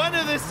 No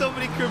wonder there's so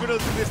many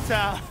criminals in this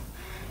town.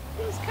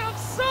 Those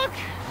cops suck.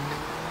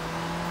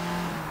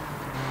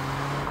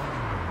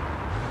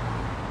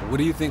 What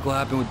do you think will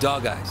happen with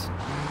Dog Eyes?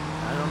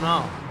 I don't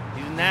know.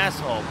 He's an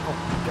asshole.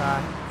 Oh,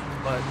 God.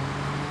 But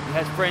he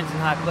has friends in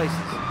high places.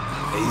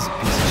 He's a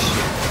piece of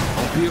shit.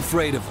 Don't be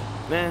afraid of him.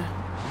 Man,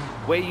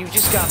 Wei, you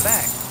just got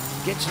back.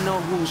 Get to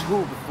know who's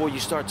who before you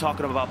start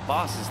talking about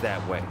bosses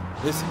that way.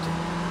 Listen, Jim.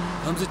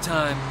 Comes a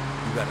time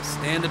you gotta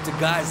stand up to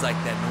guys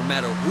like that no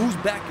matter who's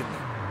backing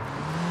them.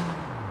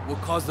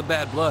 What caused the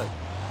bad blood?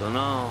 Don't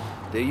know.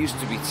 They used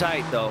to be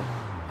tight, though.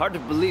 Hard to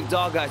believe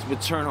Dog Eyes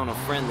would turn on a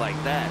friend like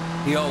that.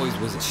 He always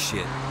was a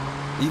shit.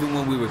 Even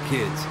when we were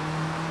kids.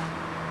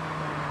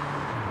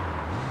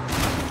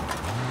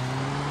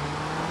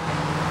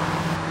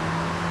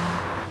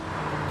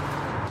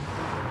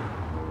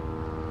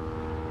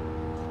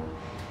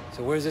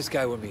 So where's this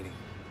guy we're meeting?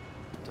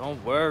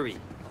 Don't worry.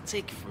 I'll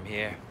take it from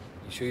here.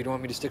 You sure you don't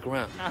want me to stick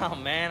around? No,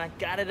 man. I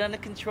got it under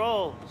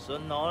control. So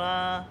no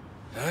la.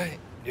 All right.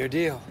 Your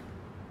deal.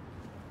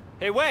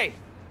 Hey, Wei!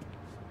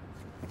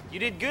 You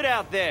did good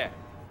out there.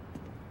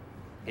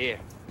 Here.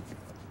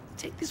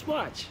 Take this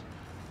watch.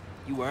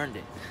 You earned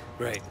it.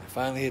 Great. I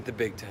finally hit the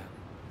big time.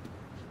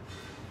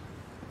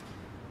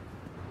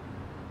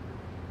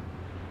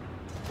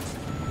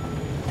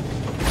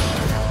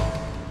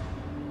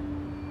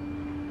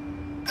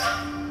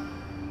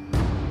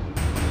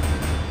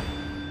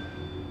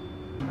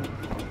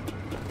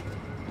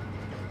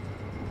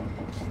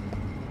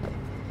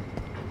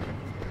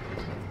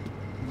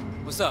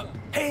 What's up?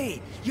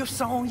 Hey, you're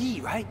Sun On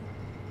Yee, right?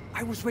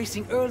 I was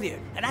racing earlier,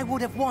 and I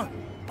would have won.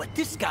 But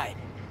this guy,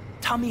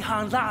 Tommy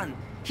Han Lan,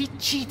 he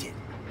cheated.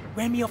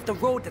 Ran me off the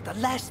road at the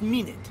last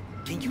minute.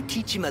 Can you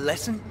teach him a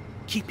lesson?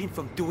 Keep him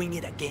from doing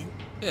it again?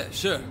 Yeah,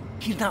 sure.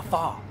 He's not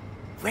far.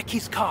 Wreck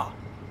his car.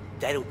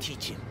 That'll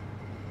teach him.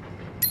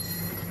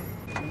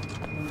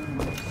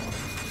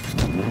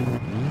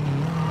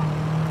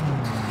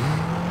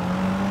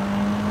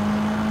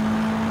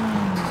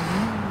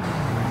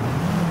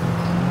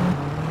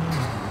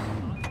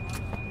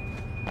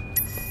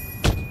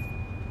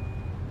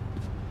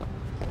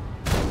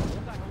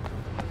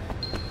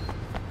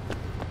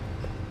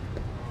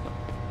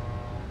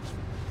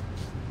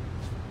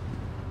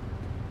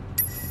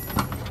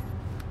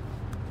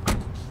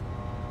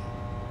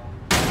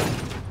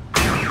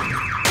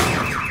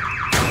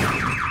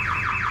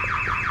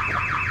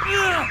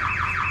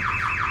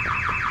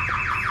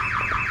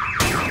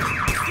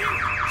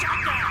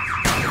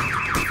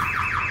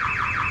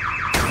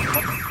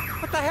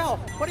 What the hell?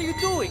 What are you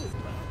doing?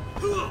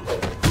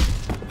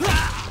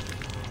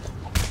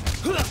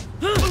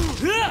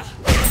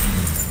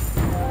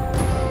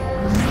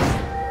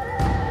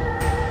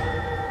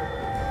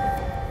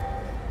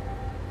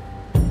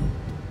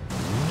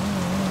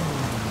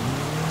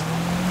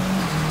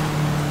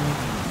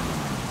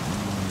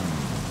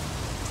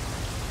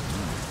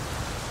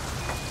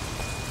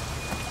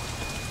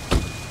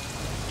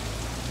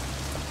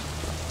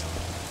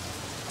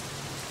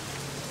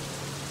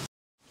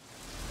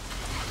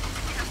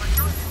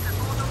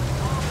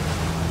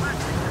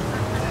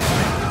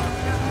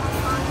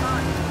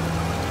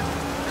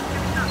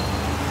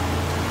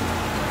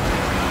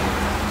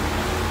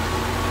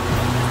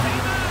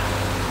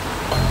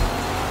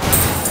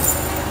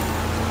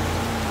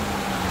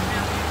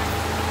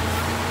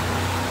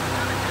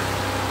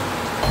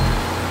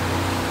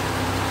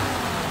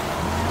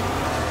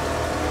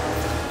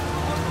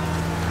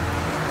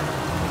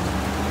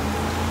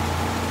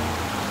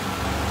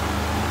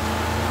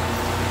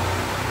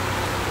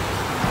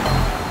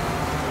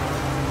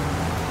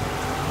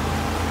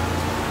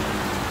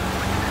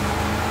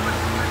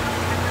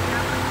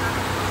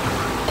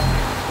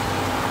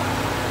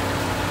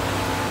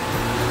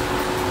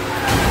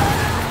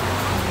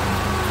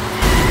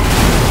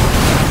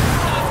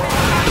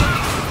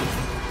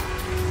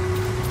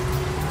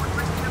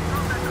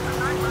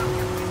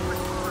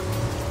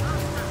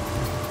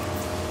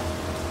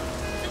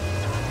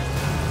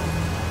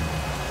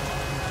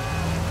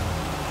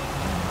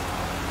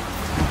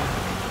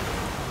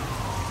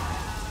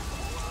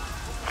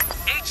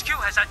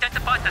 has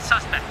identified the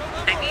suspect.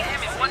 They need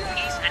him in one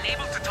piece and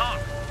able to talk.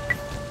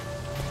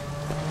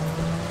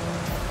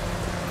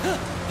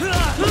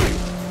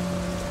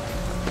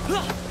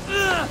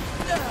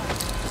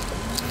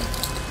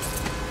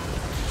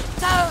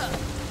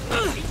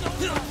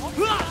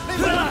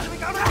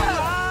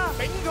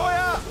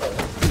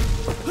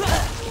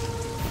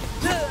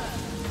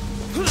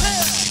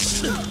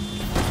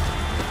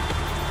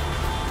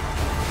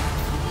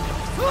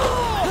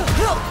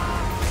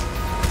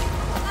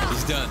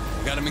 He's done.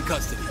 Got him in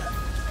custody.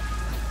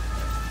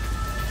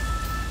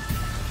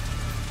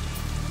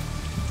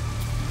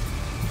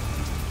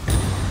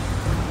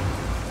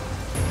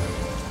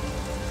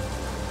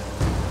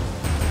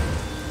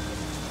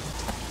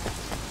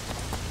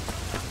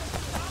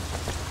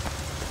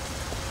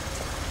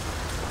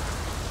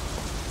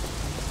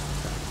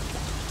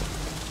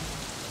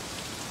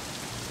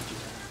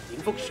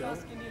 Infiltrate.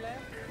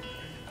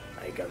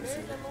 I got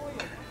him.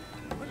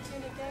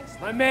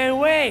 My man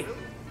Wei!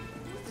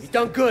 You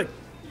done good.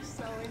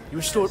 You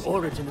restored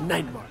order to the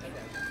night market.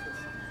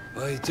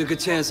 Well, you took a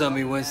chance on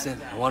me,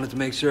 Winston. I wanted to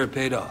make sure it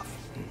paid off.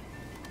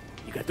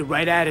 You got the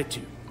right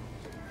attitude.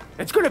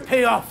 It's gonna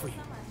pay off for you.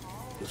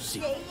 You'll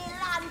see.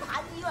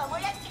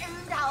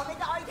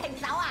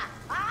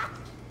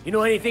 You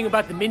know anything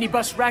about the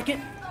minibus racket?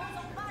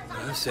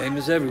 Well, same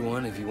as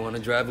everyone. If you want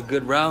to drive a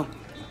good route,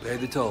 you pay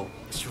the toll.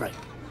 That's right.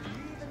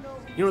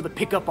 You know the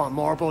pickup on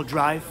Marlboro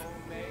Drive?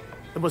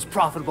 The most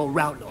profitable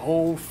route in the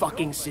whole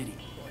fucking city.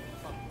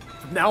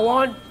 From now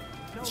on,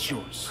 it's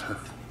yours.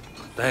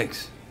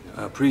 Thanks.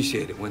 I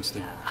appreciate it,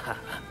 Winston.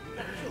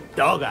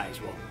 Dog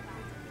Eyes won't.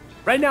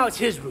 Right now it's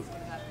his route.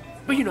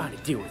 But you know how to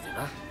deal with it,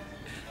 huh?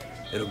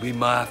 It'll be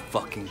my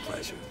fucking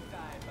pleasure.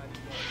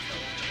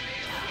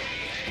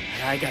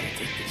 I gotta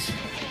take this.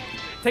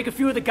 Take a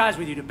few of the guys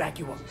with you to back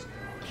you up.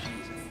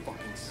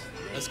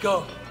 Let's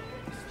go.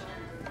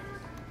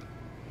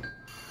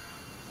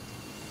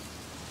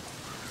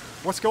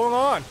 What's going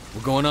on?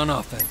 We're going on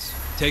offense.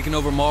 Taking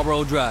over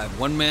Marlboro Drive.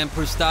 One man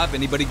per stop.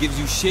 Anybody gives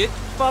you shit?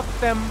 Fuck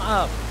them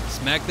up.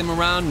 Smack them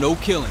around, no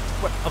killing.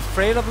 What,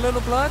 afraid of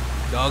little blood?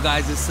 Dog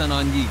Eyes is Sun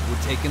On Yee.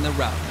 We're taking the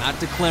route, not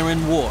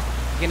declaring war.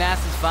 Gas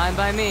is fine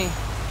by me.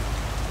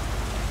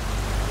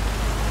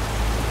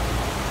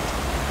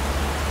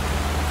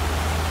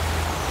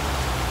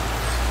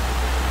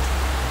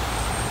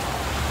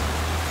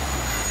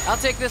 I'll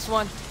take this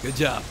one. Good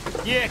job.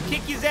 Yeah,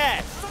 kick his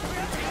ass.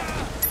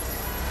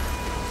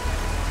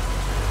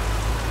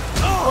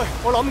 Wait,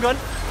 hold on, gun.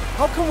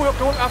 How come we're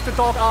going after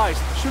Dog Eyes?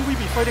 Shouldn't we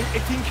be fighting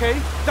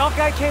 18K? Dog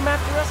Guy came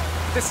after us?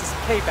 This is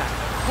payback.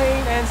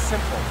 Plain and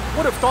simple.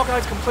 What if Dog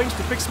Eyes complains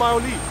to Big Smile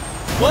Lee?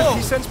 What if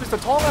he sends Mr.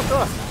 Tong after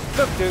us?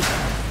 Look, dude.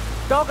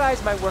 Dog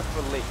Eyes might work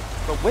for Lee,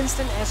 but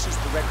Winston answers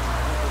directly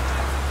to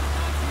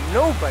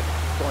Evil. Nobody's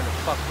going to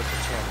fuck with the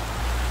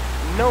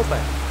chairman.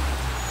 Nobody.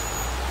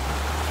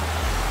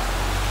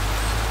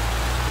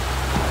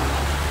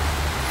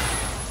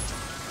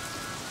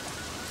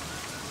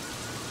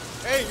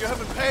 Hey, you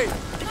haven't paid.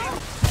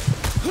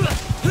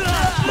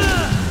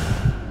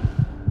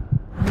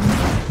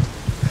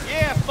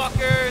 Yeah,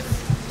 fuckers.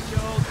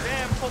 Show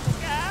them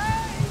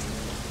guys.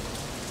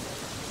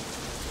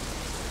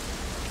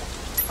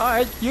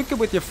 Alright, you're good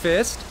with your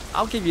fist.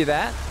 I'll give you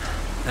that.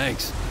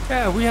 Thanks.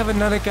 Yeah, we have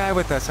another guy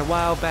with us a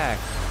while back.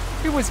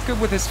 He was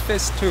good with his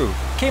fist too.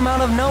 Came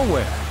out of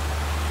nowhere.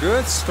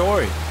 Good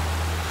story.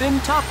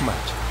 Didn't talk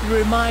much. You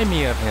remind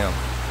me of him.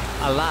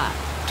 A lot.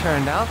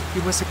 Turned out he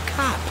was a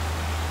cop.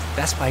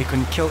 That's why he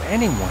couldn't kill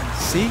anyone,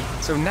 see?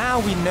 So now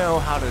we know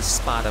how to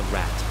spot a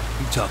rat.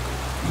 You talk.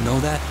 You know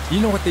that? You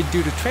know what they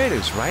do to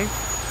traitors, right?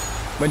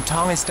 When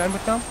Tong is done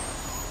with them,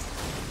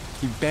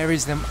 he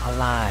buries them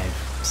alive,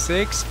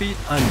 6 feet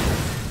under.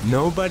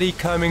 Nobody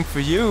coming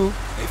for you.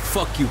 Hey,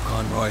 fuck you,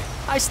 Conroy.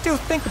 I still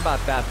think about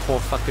that poor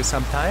fucker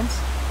sometimes.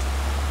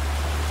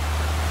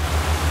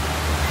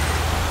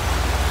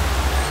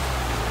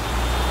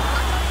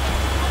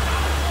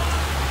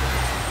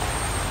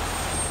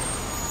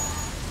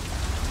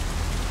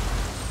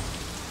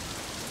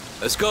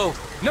 Let's go.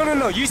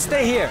 No, you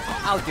stay here.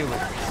 I'll deal with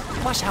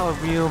this. Watch how a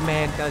real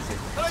man does it.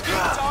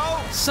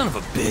 Son of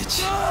a bitch.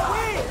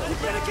 Wait, you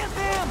better get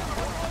them.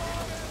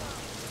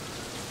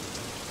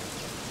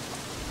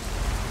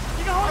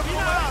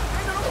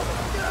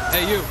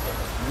 Hey, you.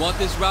 You want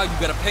this route, you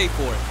gotta pay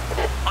for it.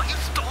 Are you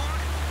stoned?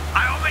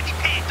 I already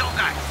paid, Dog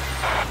Eyes.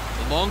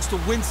 Belongs to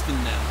Winston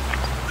now.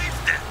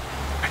 Winston?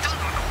 I don't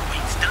know no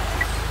Winston.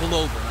 Pull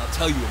over and I'll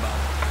tell you about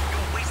it.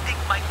 You're wasting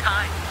my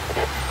time.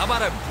 How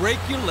about I break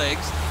your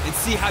legs and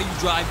see how you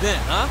drive then,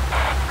 huh?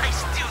 I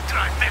still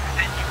drive better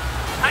than you.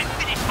 I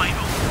finished my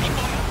road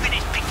before you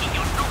finished picking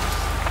your nose.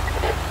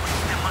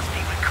 Winston must be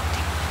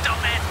recruiting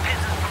dumbass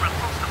peasants from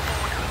across the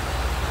border.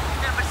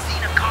 Never seen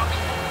a car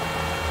before.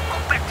 Go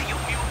back to your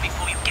mule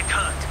before you get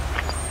hurt.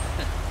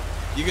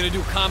 You gonna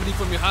do comedy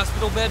from your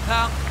hospital bed,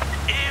 pal?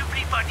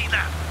 Everybody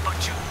laugh, but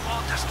you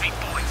Walter Street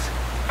boys.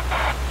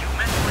 You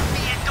mess with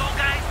me and Dog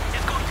Eyes,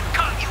 it's going to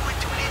cut you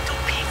into little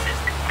pieces.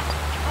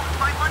 You want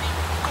my money?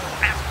 Go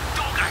ask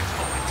Dog Eyes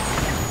for it.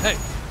 Hey,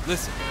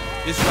 listen.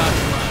 This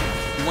route's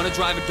mine. You want to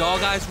drive a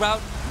dog eyes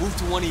route? Move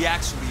to one he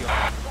actually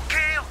owns.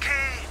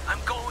 Okay,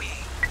 I'm going.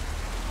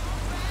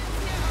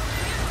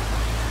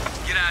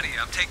 Get out of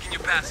here. I'm taking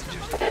your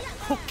passengers.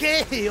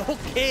 Okay.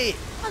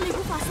 啊，你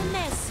估發生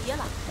咩事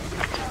啊嗱？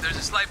 There's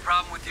a slight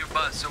problem with your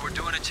bus, so we're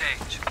doing a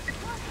change.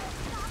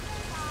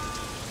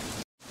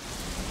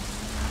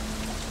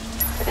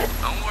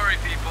 Don't worry,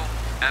 people.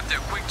 After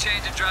a quick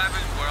change of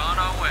drivers, we're on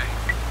our way.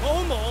 我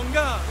好忙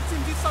㗎，你知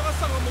唔知塞一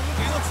塞我冇咗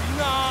幾多錢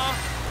啊？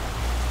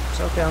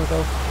 It's okay,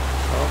 Uncle.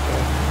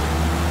 Okay.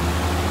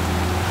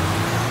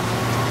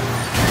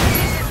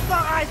 塞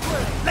嗌出嚟，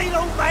你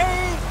老味！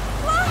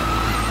哇！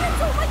你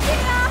做乜嘢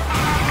啊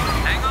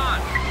Hang on.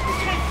 You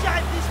can't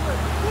drive this way.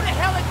 Who the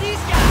hell are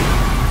these guys?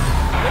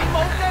 你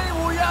冇機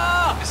會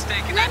啊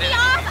Mistaken？Let me identity.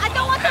 off! I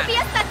don't want to be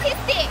a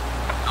statistic.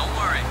 Don't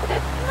worry.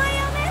 唔係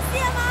有咩事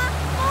啊嘛？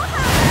我行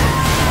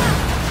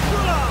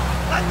啊！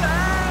冷靜！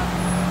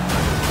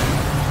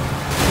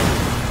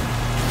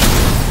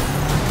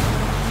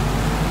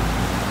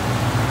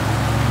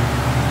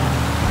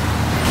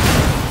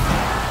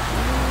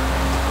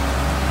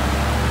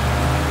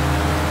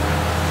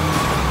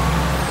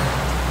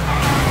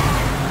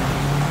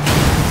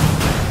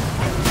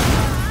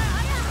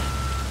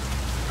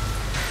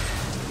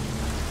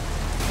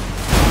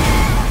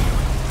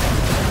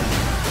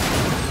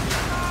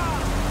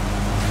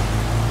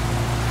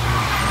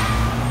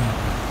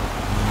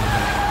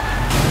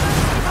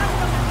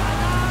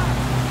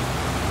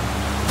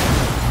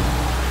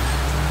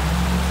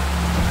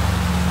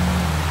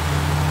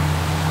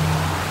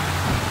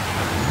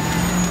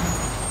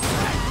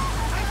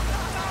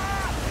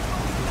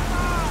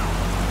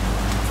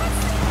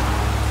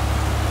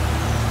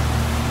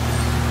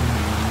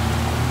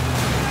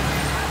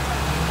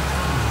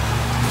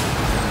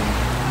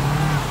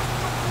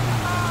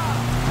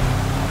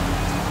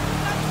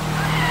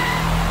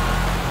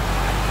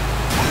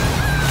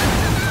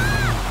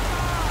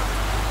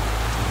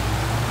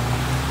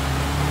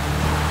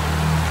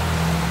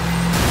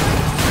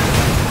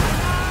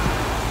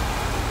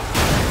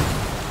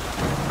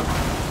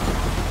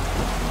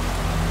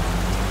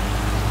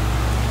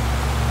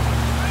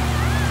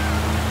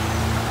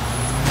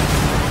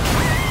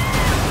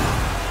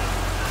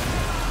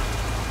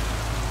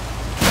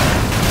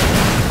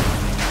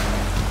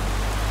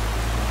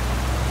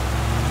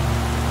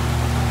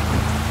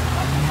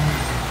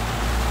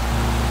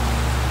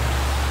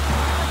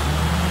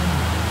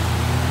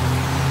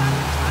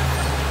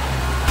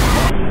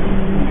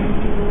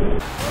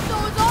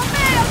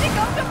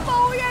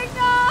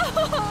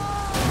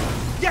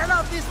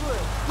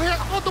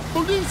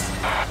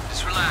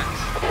 Just relax.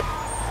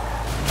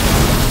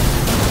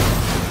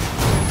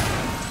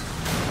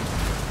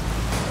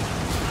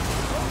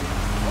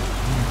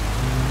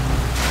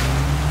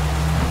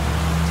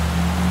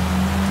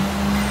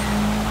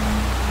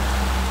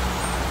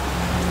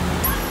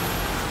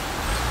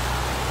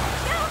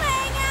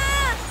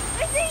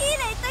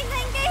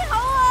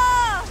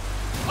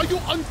 Are you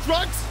on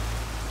drugs?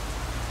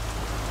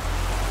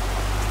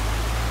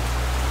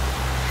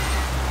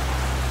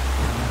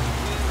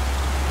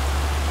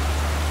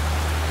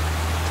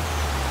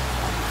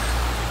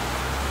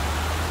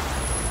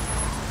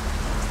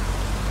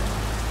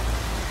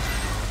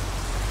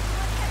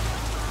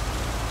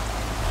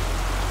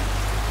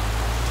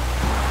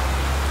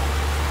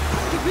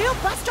 The real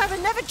bus driver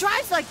never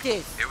drives like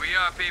this. Here we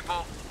are,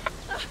 people.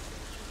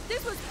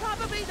 This was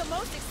probably the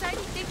most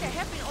exciting thing that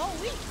happened all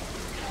week.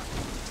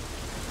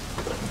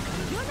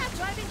 You're not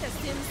driving the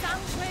Simsang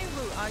train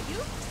route, are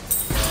you?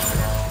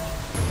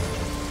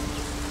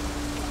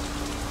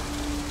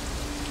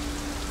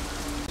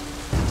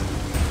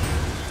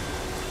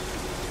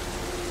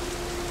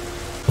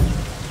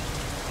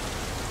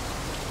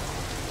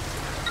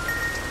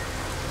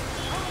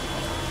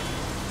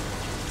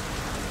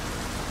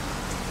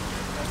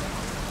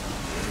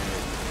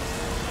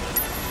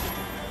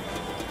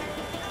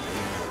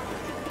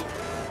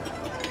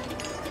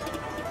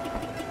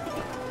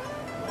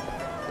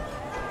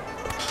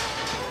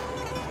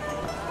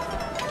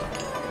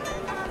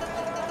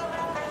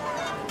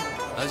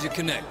 How's your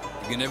connect?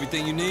 You getting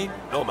everything you need?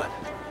 No, man.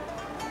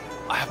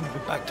 I haven't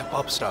been back to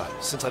Popstar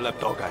since I left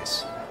Dog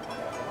Eyes.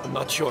 I'm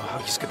not sure how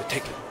he's gonna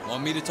take it.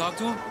 Want me to talk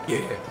to him? Yeah.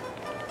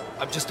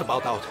 I'm just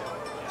about out.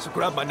 So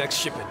grab my next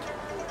shipment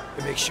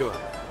and make sure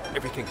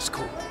everything is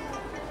cool.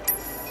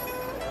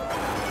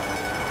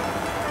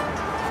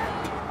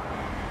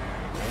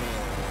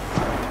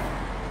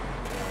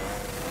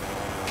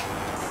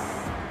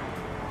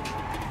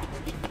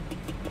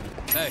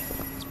 Hey,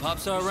 is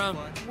Popstar around?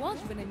 What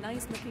would a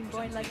nice-looking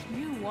boy like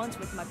you want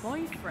with my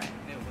boyfriend?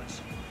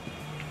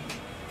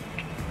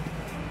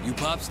 You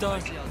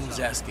Popstar? Who's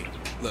asking?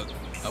 Look,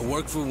 I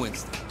work for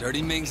Winston.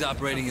 Dirty Ming's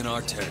operating in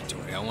our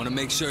territory. I want to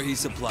make sure he's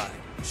supplied.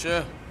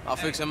 Sure, I'll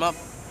fix him up.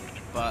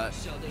 But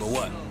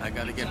what? I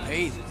gotta get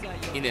paid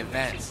in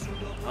advance.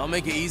 I'll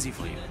make it easy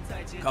for you.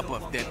 A couple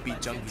of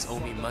deadbeat junkies owe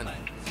me money.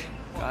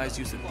 Guys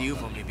used to deal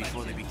for me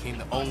before they became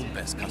their own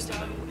best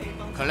customer.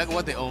 Collect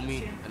what they owe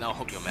me, and I'll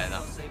hook your man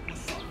up.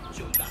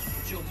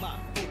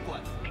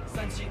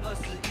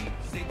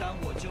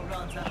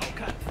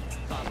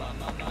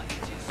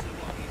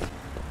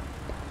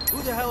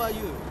 Who the hell are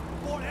you?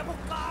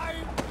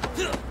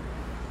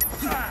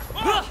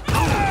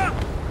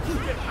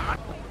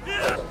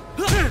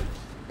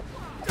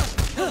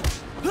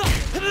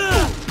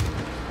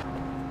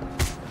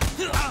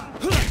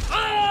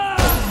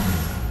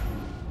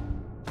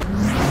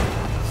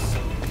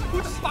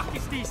 Who the fuck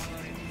is this?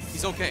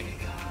 He's okay.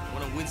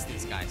 One of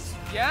Winston's guys.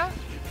 Yeah?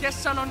 Guess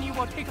Sun On Yee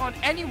will take on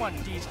anyone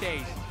these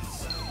days.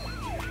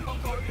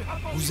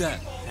 Who's that?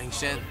 Wei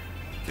Shen.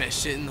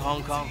 Best shit in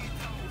Hong Kong.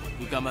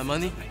 You got my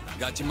money?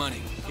 Got your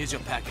money. Here's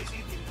your package.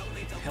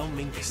 Tell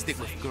Ming to stick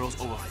with girls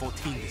over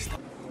 14 this time.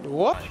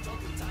 What?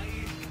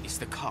 It's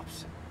the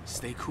cops.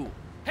 Stay cool.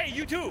 Hey,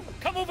 you two!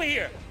 Come over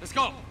here! Let's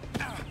go!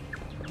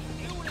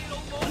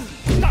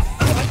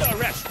 Stop! Under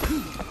arrest!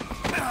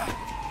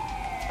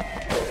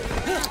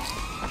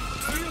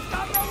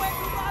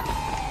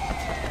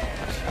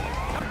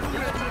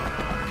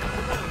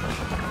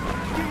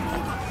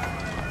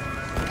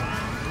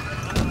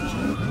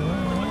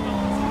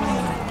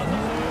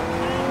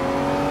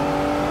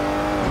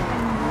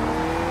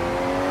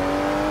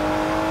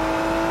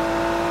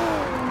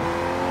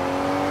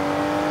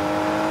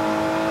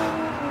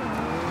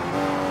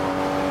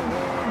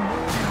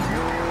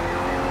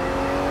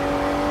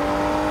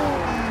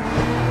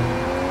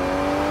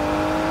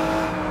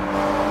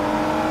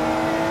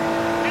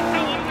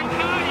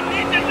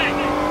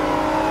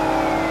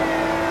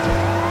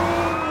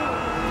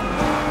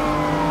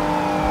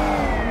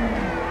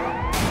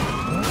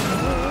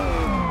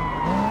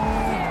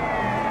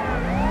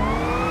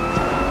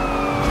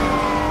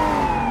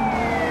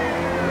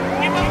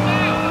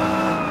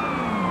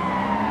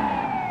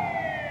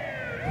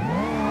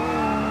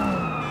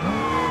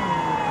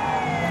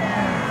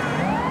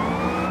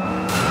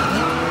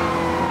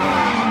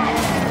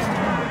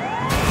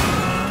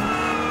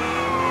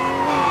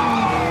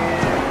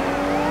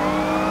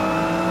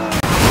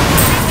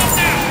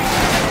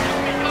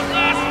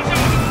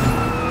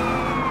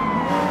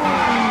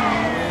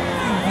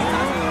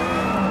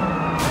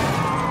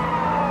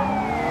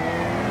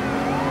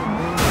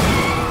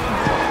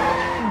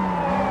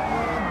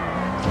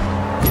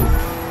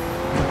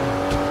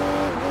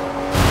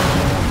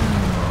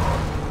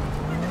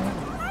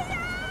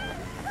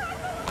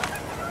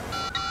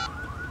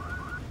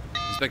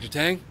 Inspector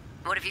Tang?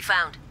 What have you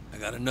found? I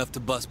got enough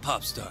to bust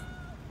Popstar,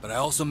 but I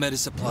also met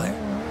his supplier,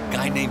 a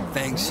guy named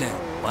Wei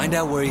Shen. Find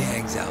out where he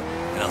hangs out,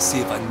 and I'll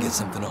see if I can get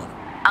something on him.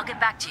 I'll get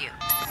back to you.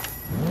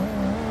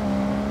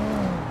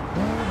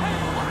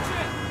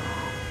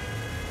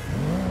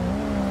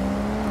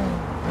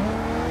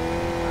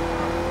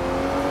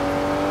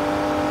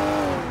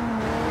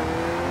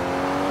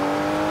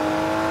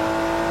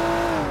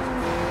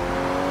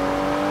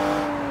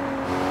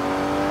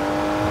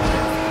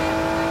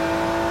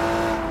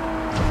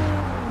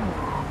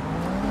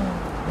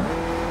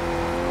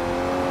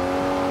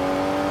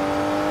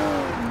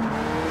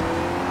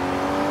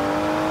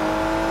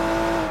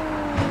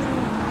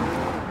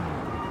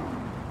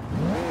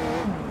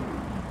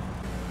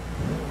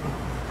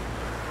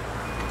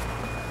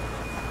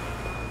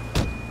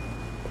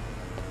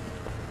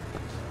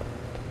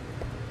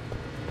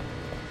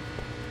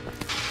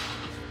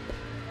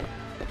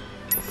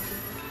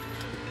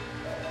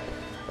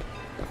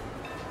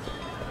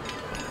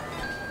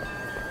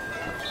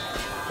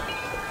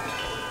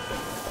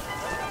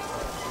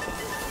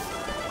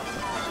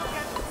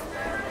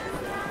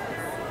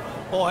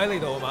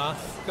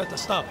 Got the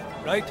stuff,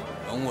 right?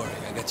 Don't worry,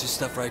 I got your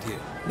stuff right here.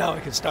 Now I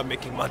can start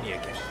making money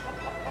again.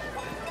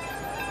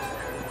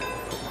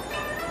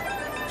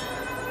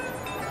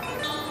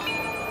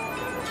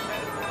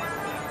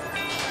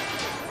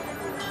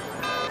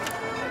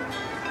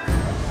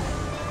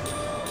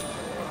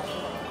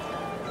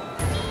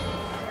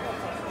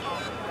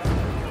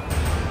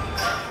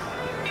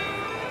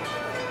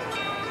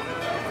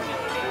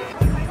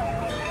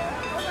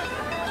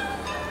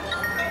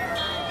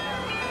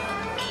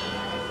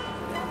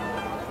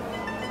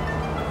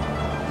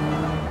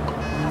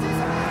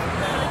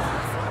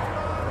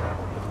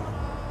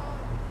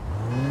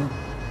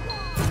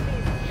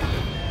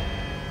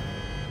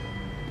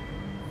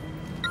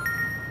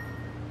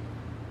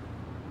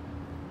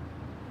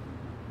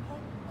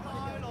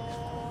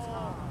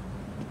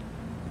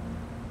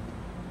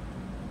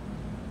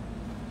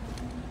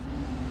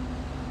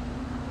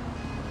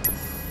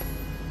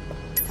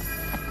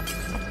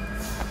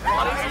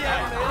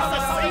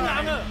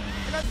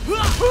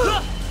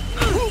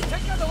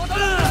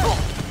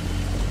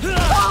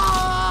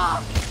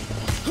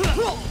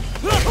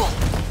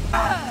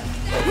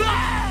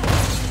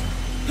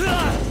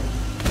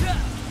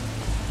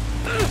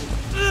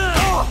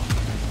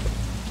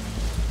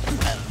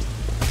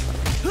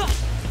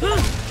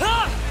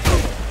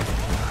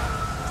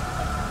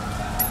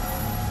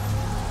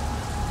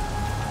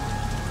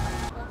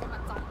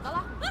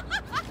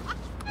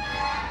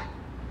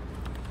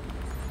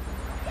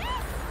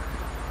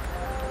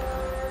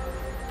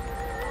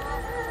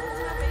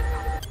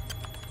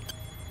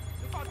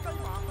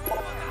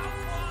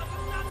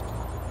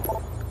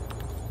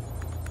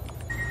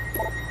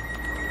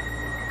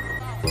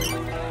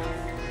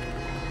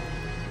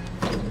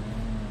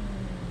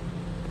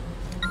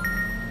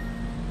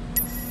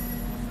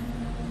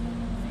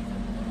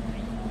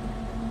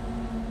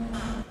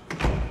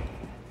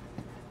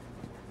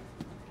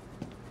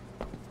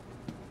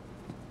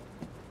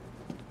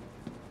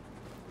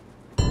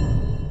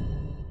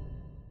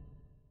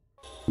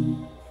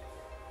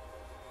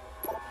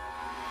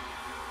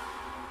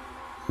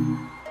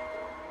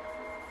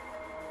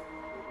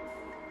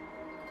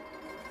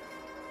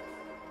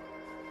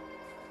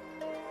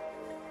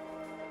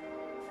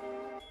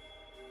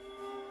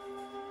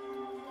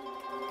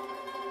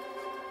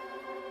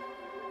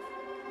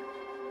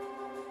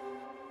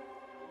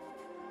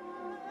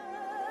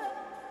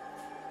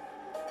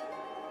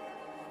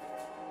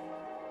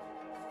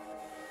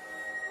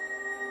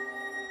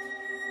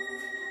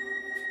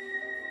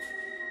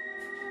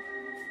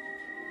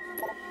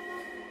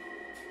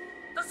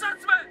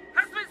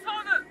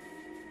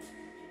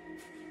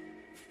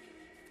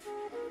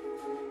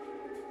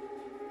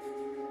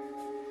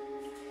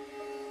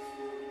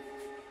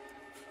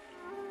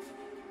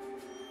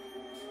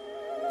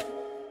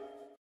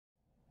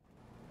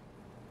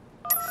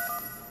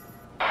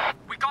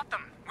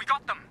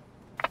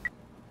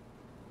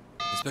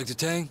 Inspector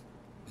Tang,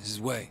 this is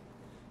Wei.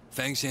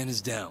 Fang Shan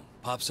is down.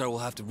 Popstar will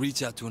have to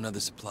reach out to another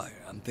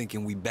supplier. I'm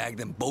thinking we bag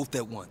them both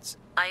at once.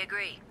 I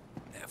agree.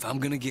 Now, if I'm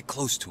gonna get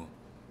close to him,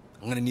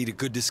 I'm gonna need a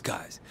good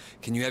disguise.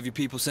 Can you have your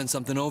people send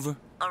something over?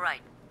 All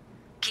right.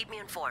 Keep me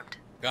informed.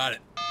 Got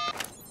it.